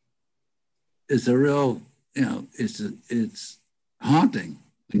it's a real, it's haunting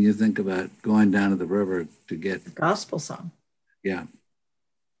when you think about going down to the river to get the gospel song. Yeah.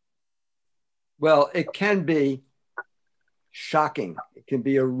 Well, it can be shocking. It can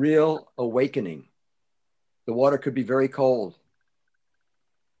be a real awakening. The water could be very cold.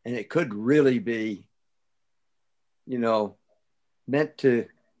 And it could really be, meant to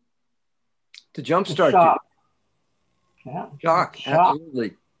jumpstart you. Yeah. Shock,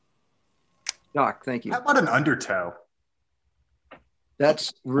 absolutely. Shock, thank you. How about an undertow?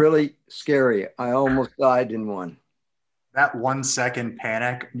 That's really scary. I almost died in one. That 1 second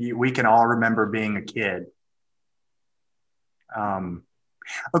panic, we can all remember being a kid.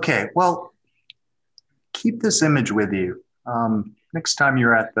 Okay, well, keep this image with you. Next time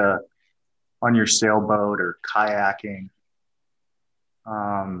you're on your sailboat or kayaking,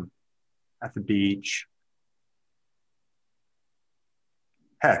 at the beach,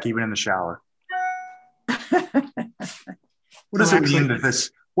 heck, even in the shower. What does it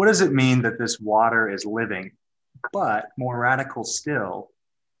mean that this water is living? But more radical still,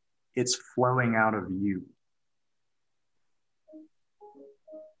 it's flowing out of you.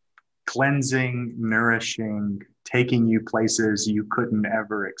 Cleansing, nourishing, taking you places you couldn't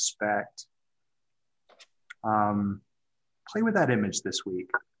ever expect. Play with that image this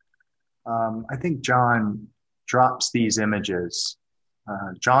week. I think John drops these images.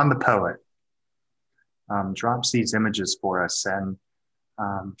 John the poet drops these images for us, and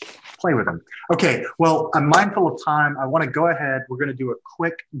play with them. Okay, well, I'm mindful of time. I want to go ahead. We're going to do a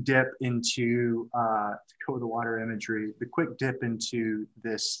quick dip into, to go with the water imagery, the quick dip into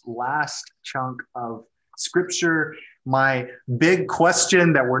this last chunk of scripture. My big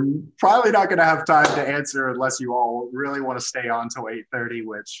question that we're probably not going to have time to answer unless you all really want to stay on till 8:30,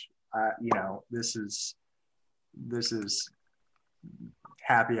 which, this is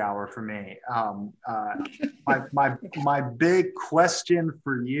happy hour for me. My big question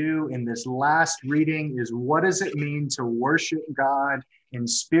for you in this last reading is, what does it mean to worship God in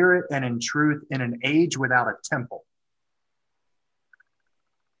spirit and in truth in an age without a temple?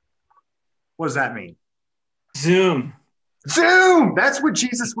 What does that mean? Zoom. That's what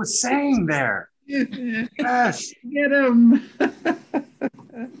Jesus was saying there. Yes. Get him.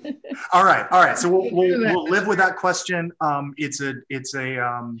 All right. So we'll live with that question. It's a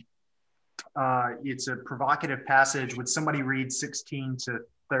It's a provocative passage. Would somebody read 16 to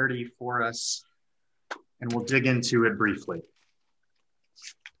 30 for us? And we'll dig into it briefly.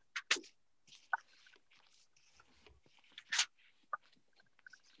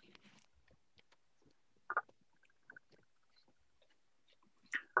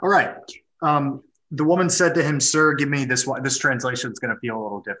 All right. The woman said to him, "Sir, give me this water." This translation is going to feel a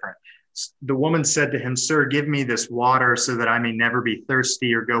little different. The woman said to him, "Sir, give me this water so that I may never be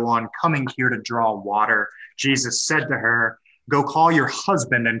thirsty or go on coming here to draw water." Jesus said to her, "Go call your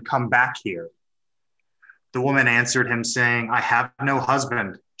husband and come back here." The woman answered him, saying, "I have no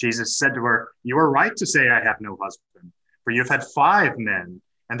husband." Jesus said to her, "You are right to say I have no husband, for you have had 5 men,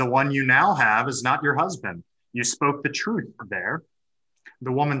 and the one you now have is not your husband. You spoke the truth there."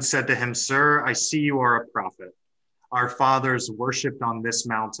 The woman said to him, "Sir, I see you are a prophet. Our fathers worshipped on this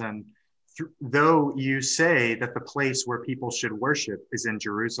mountain, though you say that the place where people should worship is in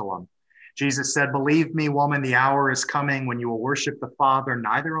Jerusalem." Jesus said, "Believe me, woman, the hour is coming when you will worship the Father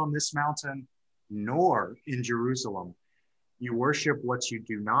neither on this mountain nor in Jerusalem. You worship what you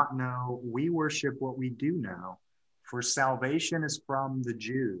do not know. We worship what we do know, for salvation is from the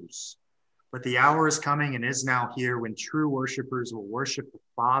Jews. But the hour is coming and is now here when true worshipers will worship the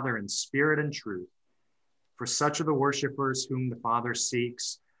Father in spirit and truth. For such are the worshipers whom the Father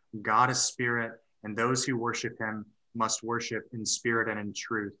seeks. God is spirit, and those who worship him must worship in spirit and in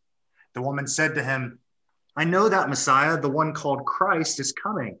truth." The woman said to him, "I know that Messiah, the one called Christ, is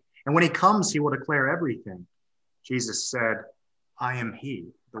coming, and when he comes, he will declare everything." Jesus said, "I am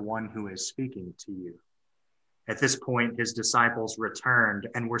he, the one who is speaking to you." At this point, his disciples returned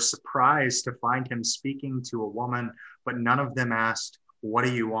and were surprised to find him speaking to a woman, but none of them asked, "What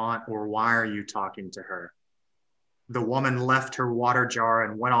do you want?" or "Why are you talking to her?" The woman left her water jar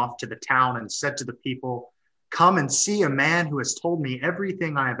and went off to the town and said to the people, "Come and see a man who has told me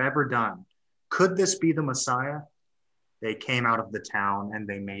everything I have ever done. Could this be the Messiah?" They came out of the town and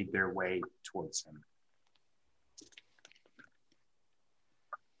they made their way towards him.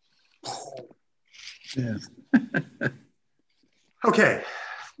 Yeah. Okay.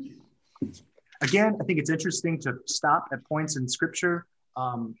 Again, I think it's interesting to stop at points in Scripture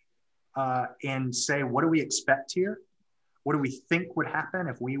and say, what do we expect here? What do we think would happen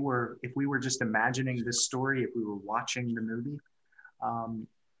if we were just imagining this story, if we were watching the movie?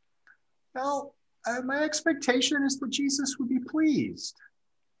 My expectation is that Jesus would be pleased.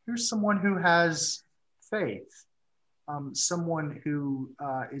 Here's someone who has faith. Someone who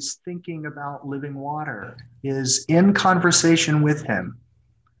is thinking about living water, is in conversation with him.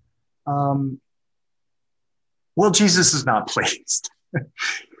 Well, Jesus is not pleased.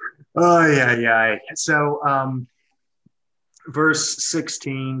 Oh, yeah. So, verse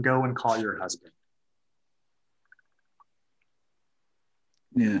 16, go and call your husband.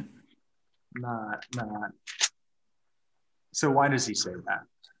 Yeah. Not. So why does he say that?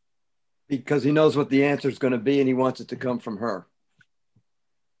 Because he knows what the answer is going to be and he wants it to come from her.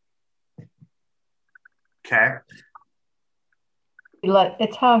 Okay.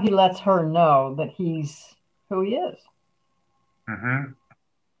 It's how he lets her know that he's who he is.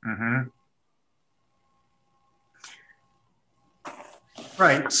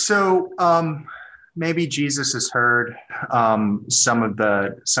 Right. So maybe Jesus has heard some of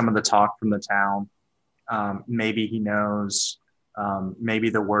the talk from the town. Maybe he knows. Maybe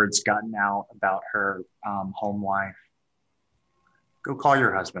the word's gotten out about her home life. Go call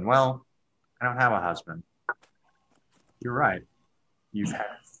your husband. Well, I don't have a husband. You're right. You've had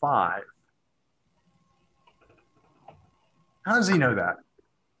 5. How does he know that?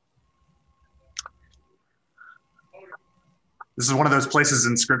 This is one of those places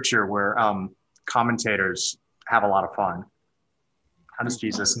in Scripture where commentators have a lot of fun. How does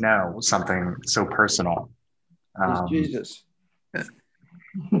Jesus know something so personal? He's Jesus.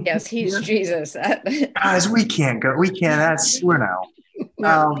 Yes, he's Jesus. Guys, we can't. We're now.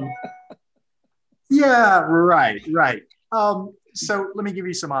 Yeah, right. So let me give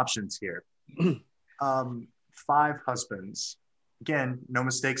you some options here. 5 husbands. Again, no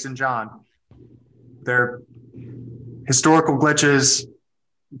mistakes in John. They're historical glitches,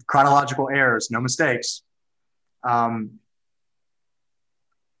 chronological errors, no mistakes. 5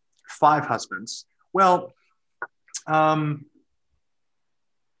 husbands. Well,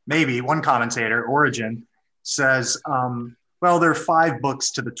 maybe one commentator, Origen, says, well, there are 5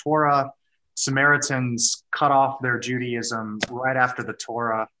 books to the Torah. Samaritans cut off their Judaism right after the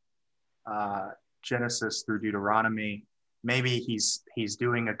Torah, Genesis through Deuteronomy. Maybe he's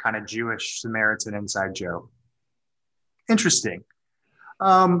doing a kind of Jewish Samaritan inside joke. Interesting.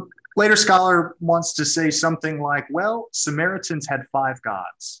 Later scholar wants to say something like, well, Samaritans had 5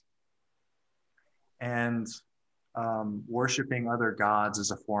 gods. And worshiping other gods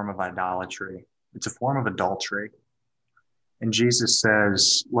is a form of idolatry. It's a form of adultery. And Jesus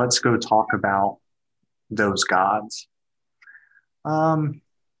says, let's go talk about those gods.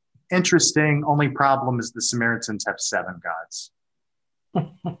 Interesting. Only problem is the Samaritans have 7 gods.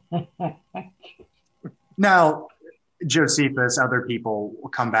 Now, Josephus, other people will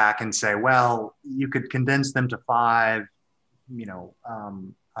come back and say, well, you could condense them to 5,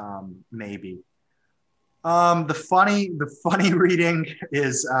 maybe. The funny reading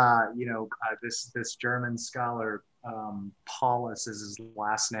is, this German scholar, Paulus is his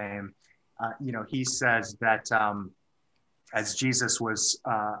last name. He says that as Jesus was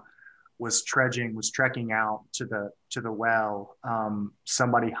trekking out to the well,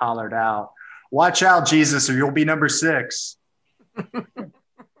 somebody hollered out, "Watch out, Jesus, or you'll be number 6."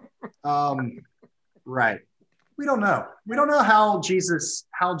 Right. We don't know. We don't know how Jesus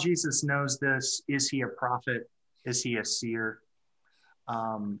knows this. Is he a prophet? Is he a seer?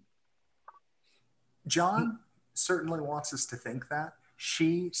 John certainly wants us to think that.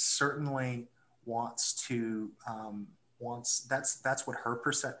 She certainly wants to that's what her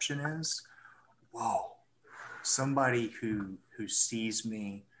perception is. Whoa, somebody who sees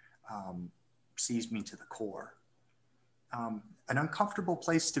me to the core. An uncomfortable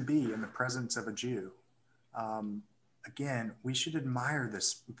place to be in the presence of a Jew. Again, we should admire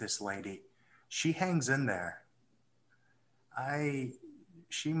this lady. She hangs in there.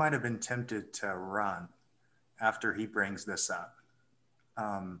 She might have been tempted to run after he brings this up.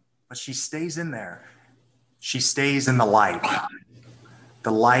 But she stays in there. She stays in the light.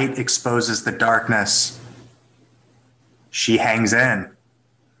 The light exposes the darkness. She hangs in.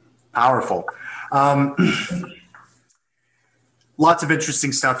 Powerful. Lots of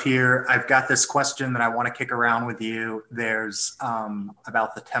interesting stuff here. I've got this question that I want to kick around with you. There's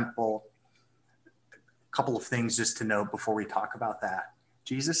about the temple. A couple of things just to note before we talk about that.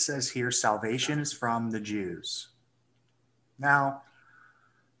 Jesus says here, salvation is from the Jews. Now,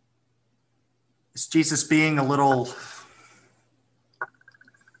 is Jesus being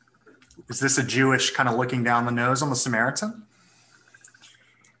is this a Jewish kind of looking down the nose on the Samaritan?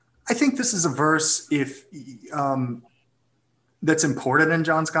 I think this is a verse that's important in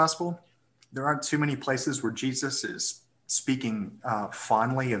John's gospel. There aren't too many places where Jesus is speaking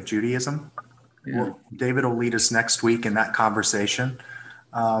fondly of Judaism. Yeah. Well, David will lead us next week in that conversation.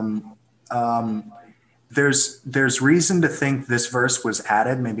 There's reason to think this verse was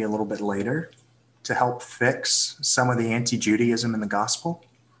added maybe a little bit later to help fix some of the anti-Judaism in the gospel.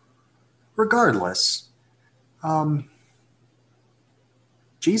 Regardless,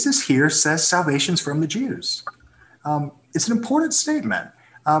 Jesus here says salvation's from the Jews. It's an important statement.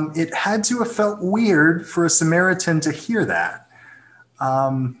 It had to have felt weird for a Samaritan to hear that.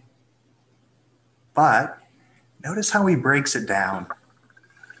 But notice how he breaks it down.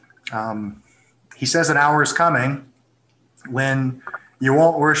 He says an hour is coming when you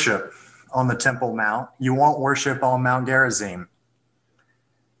won't worship on the Temple Mount. You won't worship on Mount Gerizim.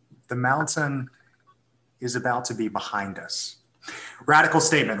 The mountain is about to be behind us. Radical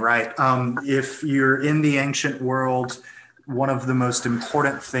statement, right? If you're in the ancient world, one of the most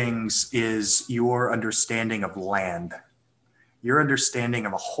important things is your understanding of land, your understanding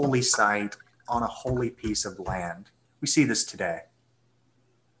of a holy site on a holy piece of land. We see this today.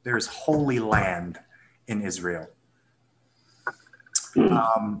 There's holy land in Israel.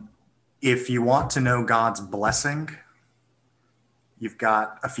 If you want to know God's blessing, you've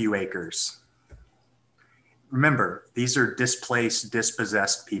got a few acres. Remember, these are displaced,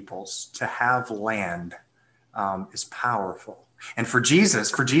 dispossessed peoples. To have land is powerful. And for Jesus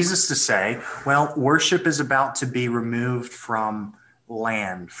to say, well, worship is about to be removed from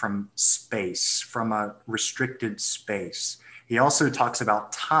land, from space, from a restricted space. He also talks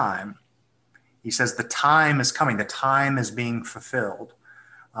about time. He says the time is coming. The time is being fulfilled.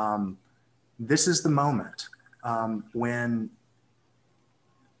 This is the moment when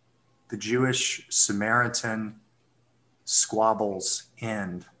the Jewish Samaritan squabbles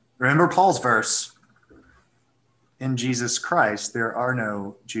end. Remember Paul's verse, in Jesus Christ, there are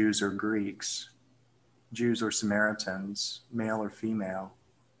no Jews or Greeks, Jews or Samaritans, male or female.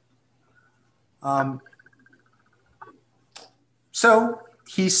 So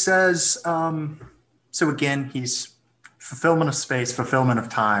he says, so again, he's fulfillment of space, fulfillment of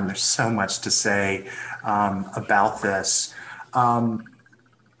time. There's so much to say about this.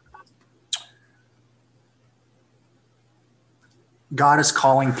 God is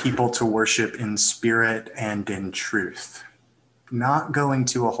calling people to worship in spirit and in truth, not going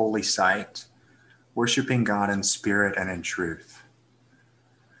to a holy site, worshiping God in spirit and in truth.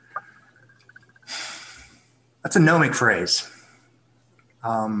 That's a gnomic phrase.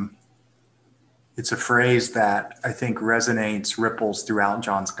 It's a phrase that I think resonates, ripples throughout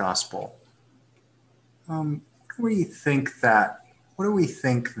John's gospel. What do we think that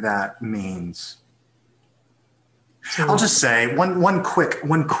means? I'll just say one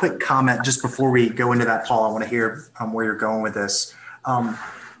quick comment just before we go into that, Paul. I want to hear where you're going with this.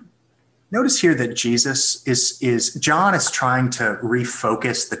 Notice here that John is trying to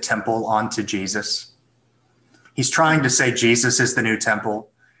refocus the temple onto Jesus. He's trying to say Jesus is the new temple.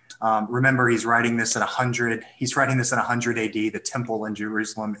 Remember, he's writing this in 100 AD. The temple in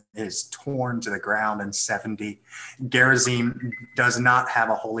Jerusalem is torn to the ground in 70. Gerizim does not have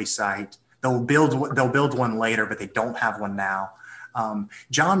a holy site. They'll build one later, but they don't have one now.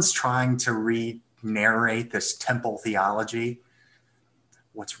 John's trying to re-narrate this temple theology.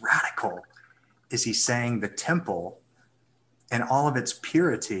 What's radical is he's saying the temple and all of its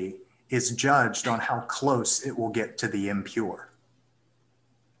purity is judged on how close it will get to the impure.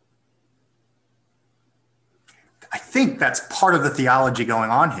 I think that's part of the theology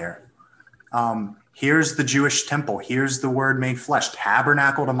going on here. Here's the Jewish temple. Here's the Word made flesh,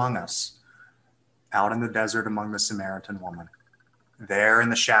 tabernacled among us, out in the desert among the Samaritan woman, there in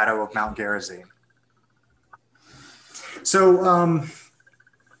the shadow of Mount Gerizim. So,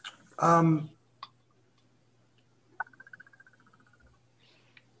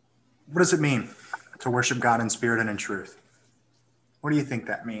 what does it mean to worship God in spirit and in truth? What do you think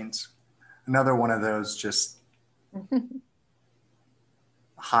that means? Another one of those just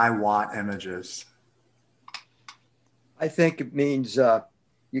high watt images. I think it means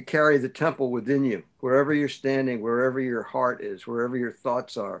you carry the temple within you, wherever you're standing, wherever your heart is, wherever your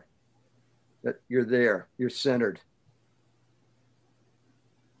thoughts are, that you're there, you're centered.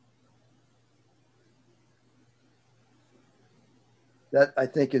 That, I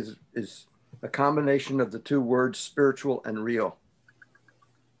think, is a combination of the two words, spiritual and real.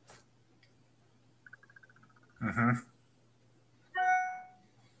 Mm-hmm.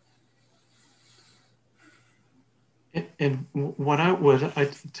 And what I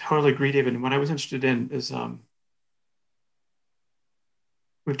totally agree, David. And what I was interested in is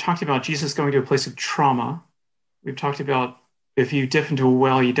we've talked about Jesus going to a place of trauma. We've talked about if you dip into a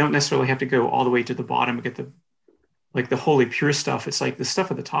well, you don't necessarily have to go all the way to the bottom and get the holy pure stuff. It's like the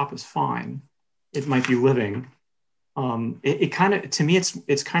stuff at the top is fine. It might be living. It kind of, to me,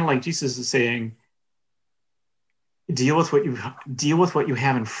 it's kind of like Jesus is saying, deal with what you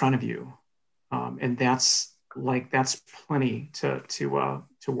have in front of you, and that's plenty to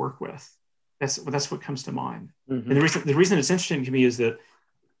work with. That's what comes to mind. Mm-hmm. And the reason it's interesting to me is that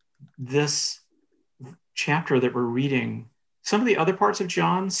this chapter that we're reading, some of the other parts of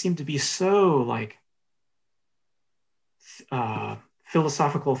John seem to be so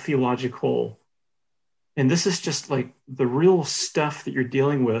philosophical, theological, and this is just like the real stuff that you're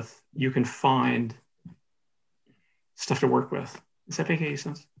dealing with. You can find stuff to work with. Does that make any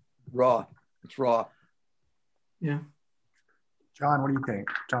sense? Raw. It's raw. Yeah. John, what do you think?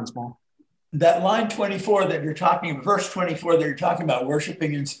 John Small. That line 24 that you're talking, verse 24 that you're talking about,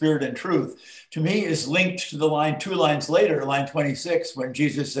 worshiping in spirit and truth, to me is linked to the line 2 lines later, line 26, when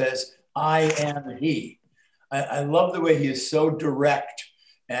Jesus says, I am he. I love the way he is so direct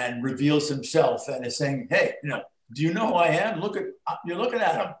and reveals himself and is saying, hey, do you know who I am? You're looking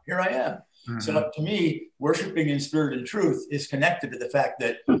at him. Here I am. Mm-hmm. So to me, worshiping in spirit and truth is connected to the fact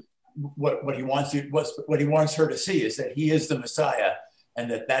that what he wants her to see is that he is the Messiah and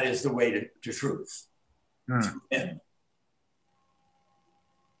that is the way to truth. Through him.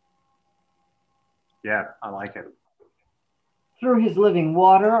 Yeah, I like it. Through his living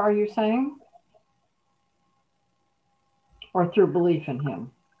water, are you saying? Or through belief in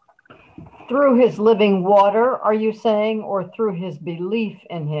him? Through his living water, are you saying, or through his belief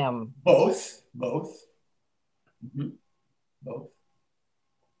in him? Both. Mm-hmm. Both.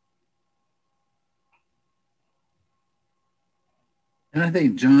 And I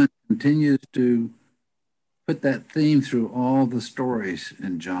think John continues to put that theme through all the stories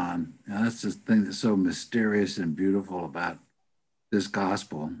in John. And that's the thing that's so mysterious and beautiful about this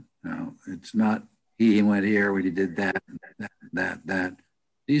gospel. It's not he went here, he did that.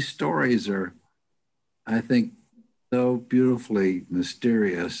 These stories are, I think, so beautifully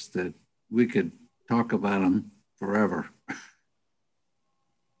mysterious that we could talk about them forever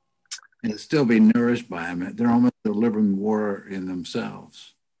and still be nourished by them. They're almost a living water in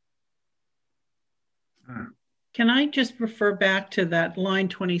themselves. Can I just refer back to that line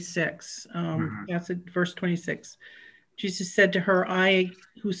 26? That's verse 26. Jesus said to her, I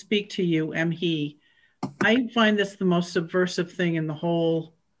who speak to you am he. I find this the most subversive thing in the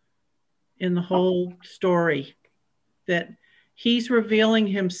whole story. that he's revealing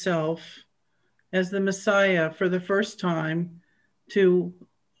himself as the Messiah for the first time to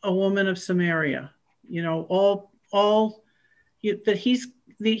a woman of Samaria. You know, that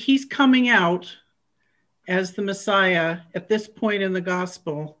he's coming out as the Messiah at this point in the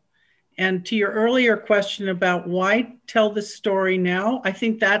gospel. And to your earlier question about why tell this story now, I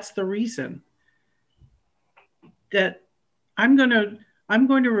think that's the reason. That I'm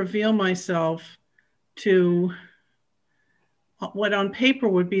going to reveal myself to what on paper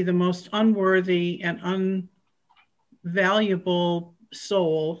would be the most unworthy and unvaluable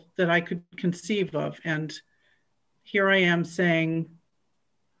soul that I could conceive of. And here I am saying,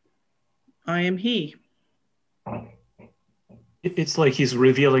 I am he. It's like he's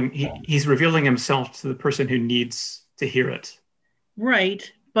revealing himself to the person who needs to hear it.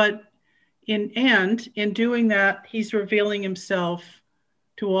 Right. But in doing that, he's revealing himself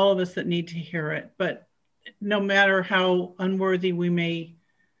to all of us that need to hear it. But no matter how unworthy we may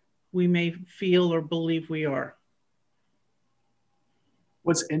feel or believe we are.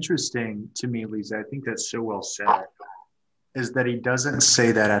 What's interesting to me, Lisa, I think that's so well said, is that he doesn't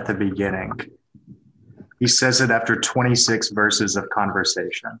say that at the beginning. He says it after 26 verses of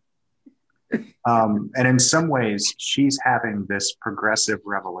conversation. And in some ways, she's having this progressive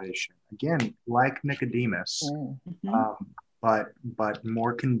revelation. Again, like Nicodemus, but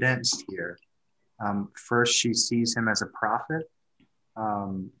more condensed here. First, she sees him as a prophet.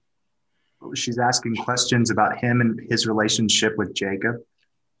 She's asking questions about him and his relationship with Jacob.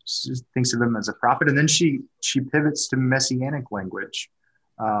 She thinks of him as a prophet. And then she pivots to messianic language.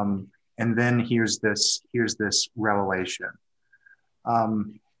 And then here's this revelation.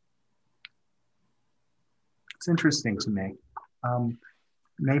 It's interesting to me.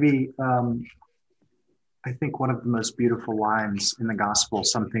 I think one of the most beautiful lines in the gospel,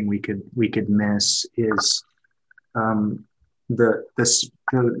 something we could miss, is the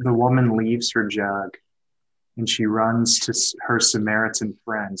woman leaves her jug and she runs to her Samaritan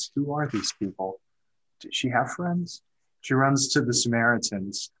friends. Who are these people? Does she have friends? She runs to the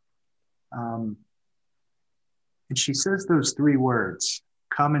Samaritans. And she says those three words,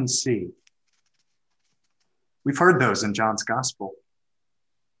 come and see. We've heard those in John's gospel.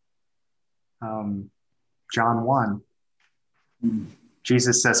 John 1,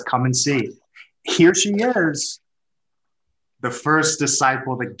 Jesus says, come and see. Here she is, the first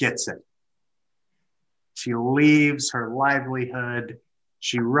disciple that gets it. She leaves her livelihood.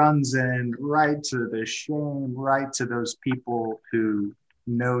 She runs in right to the shame, right to those people who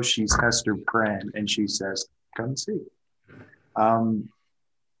know she's Hester Prynne, and she says, come and see.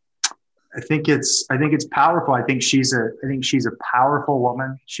 I think it's powerful. I think she's a powerful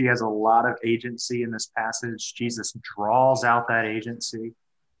woman. She has a lot of agency in this passage. Jesus draws out that agency.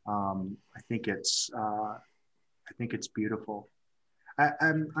 I think it's beautiful.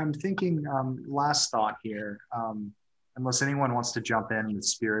 I'm thinking, last thought here, unless anyone wants to jump in with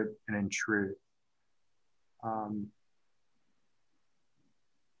spirit and in truth. I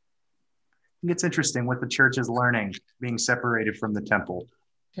think it's interesting what the church is learning, being separated from the temple.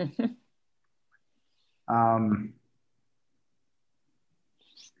 I'm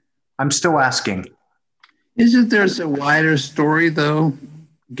still asking. Isn't there a wider story though,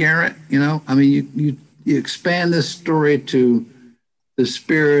 Garrett? You know, I mean, you expand this story to the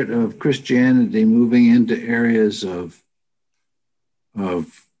spirit of Christianity moving into areas of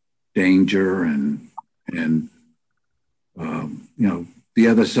danger and you know, the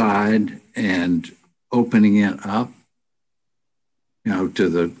other side, and opening it up, you know, to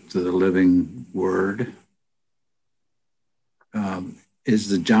the living word. Is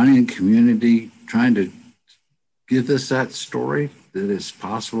the giant community trying to give us that story, that it's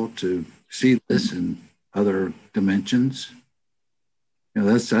possible to see this in other dimensions? You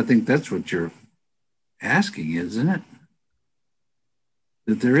know, I think that's what you're asking, isn't it?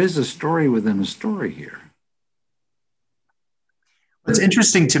 That there is a story within a story here. It's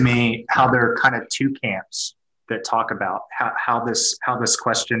interesting to me how there are kind of two camps that talk about how this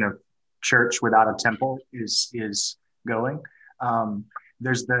question of church without a temple is going.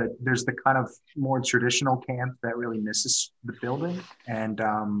 There's the kind of more traditional camp that really misses the building and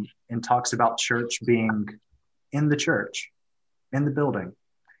talks about church being in the church, in the building.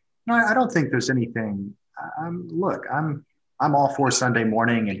 No, I don't think there's anything. Look, I'm all for Sunday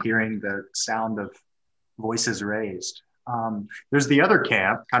morning and hearing the sound of voices raised. There's the other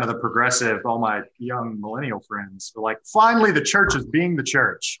camp, kind of the progressive, all my young millennial friends are like, finally the church is being the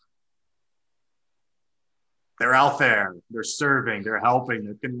church. They're out there, they're serving, they're helping,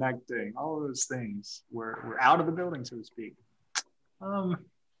 they're connecting, all of those things. We're out of the building, so to speak.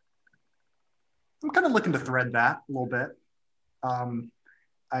 kind of looking to thread that a little bit.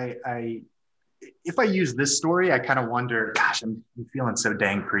 If I use this story, I kind of wonder, gosh, I'm feeling so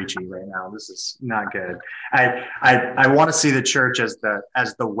dang preachy right now. This is not good. I want to see the church as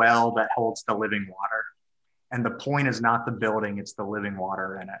the well that holds the living water. And the point is not the building, it's the living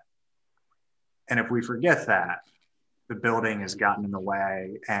water in it. And if we forget that, the building has gotten in the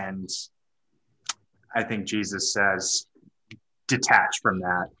way. And I think Jesus says, detach from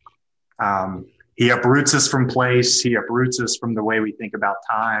that. He uproots us from place. He uproots us from the way we think about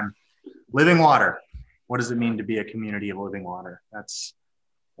time. Living water. What does it mean to be a community of living water? That's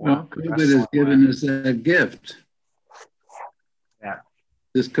COVID has given us a gift. Yeah.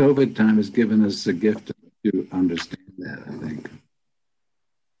 This COVID time has given us a gift to understand that, I think.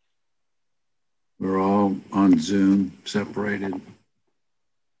 We're all on Zoom, separated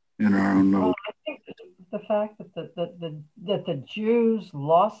in our own little. Well, I think the fact that the Jews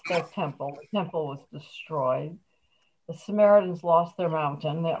lost their temple, the temple was destroyed. The Samaritans lost their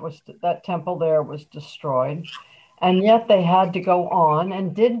mountain. That temple there was destroyed, and yet they had to go on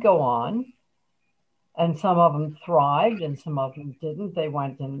and did go on. And some of them thrived, and some of them didn't. They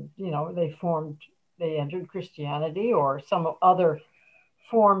went and they entered Christianity or some other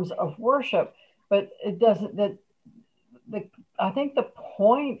forms of worship. But it doesn't. I think the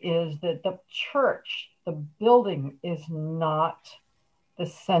point is that the church, the building, is not the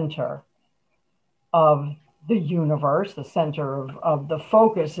center of the universe. The center of the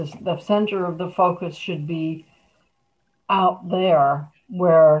focus is the center of the focus should be out there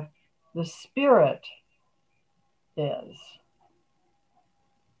where the Spirit is.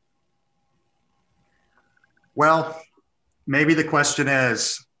 Well, maybe the question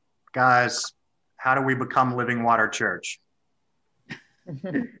is, guys, how do we become Living Water Church?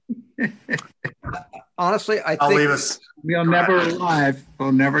 Honestly, I'll leave us. We'll never arrive.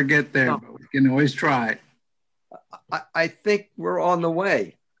 We'll never get there, but we can always try. I think we're on the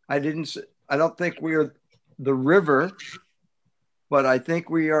way. I don't think we are the river, but I think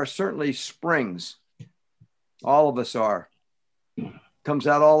we are certainly springs. All of us are. Comes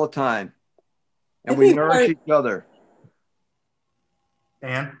out all the time. And we nourish each other.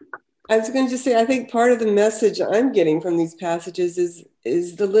 Anne? I was going to just say, I think part of the message I'm getting from these passages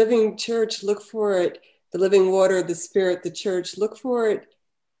is the living church, look for it, the living water, the Spirit, the church, look for it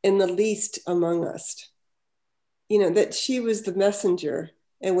in the least among us. That she was the messenger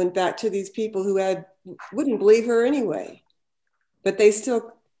and went back to these people who wouldn't believe her anyway, but they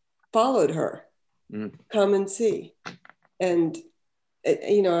still followed her. Come and see. And,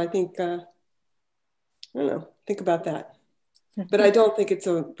 I think, I don't know, think about that. But I don't think it's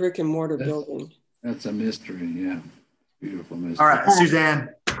a brick and mortar building. That's a mystery, yeah. Beautiful mystery. All right, Suzanne.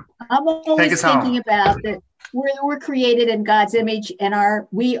 I'm always thinking about that we're created in God's image, and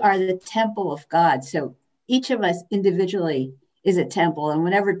we are the temple of God. So each of us individually is a temple. And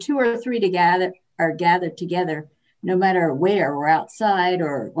whenever 2 or 3 are gathered together, no matter where, or outside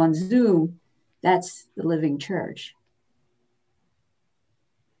or on Zoom, that's the living church.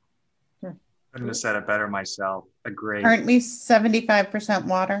 Couldn't have said it better myself. Agree. Aren't we 75%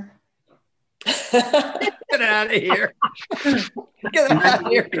 water? Get out of here. Get out of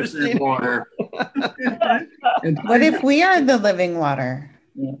here, Christine. Water. What if we are the living water?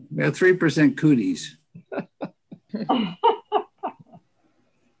 Yeah. We have 3% cooties.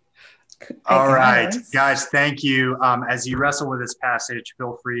 All right, guys, thank you. As you wrestle with this passage,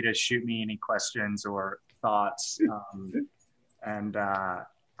 feel free to shoot me any questions or thoughts.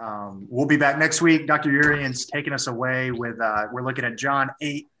 We'll be back next week. Dr. Urian's taking us away with, we're looking at John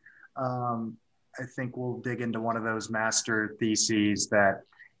 8. I think we'll dig into one of those master theses that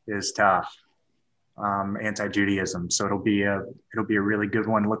is tough, anti-Judaism. So it'll be a really good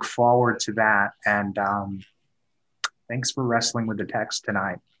one. Look forward to that. And thanks for wrestling with the text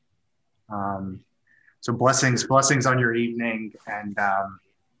tonight. So blessings on your evening, and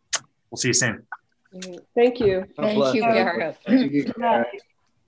we'll see you soon. Thank you. Thank you, Garrett. Thank you, Garrett.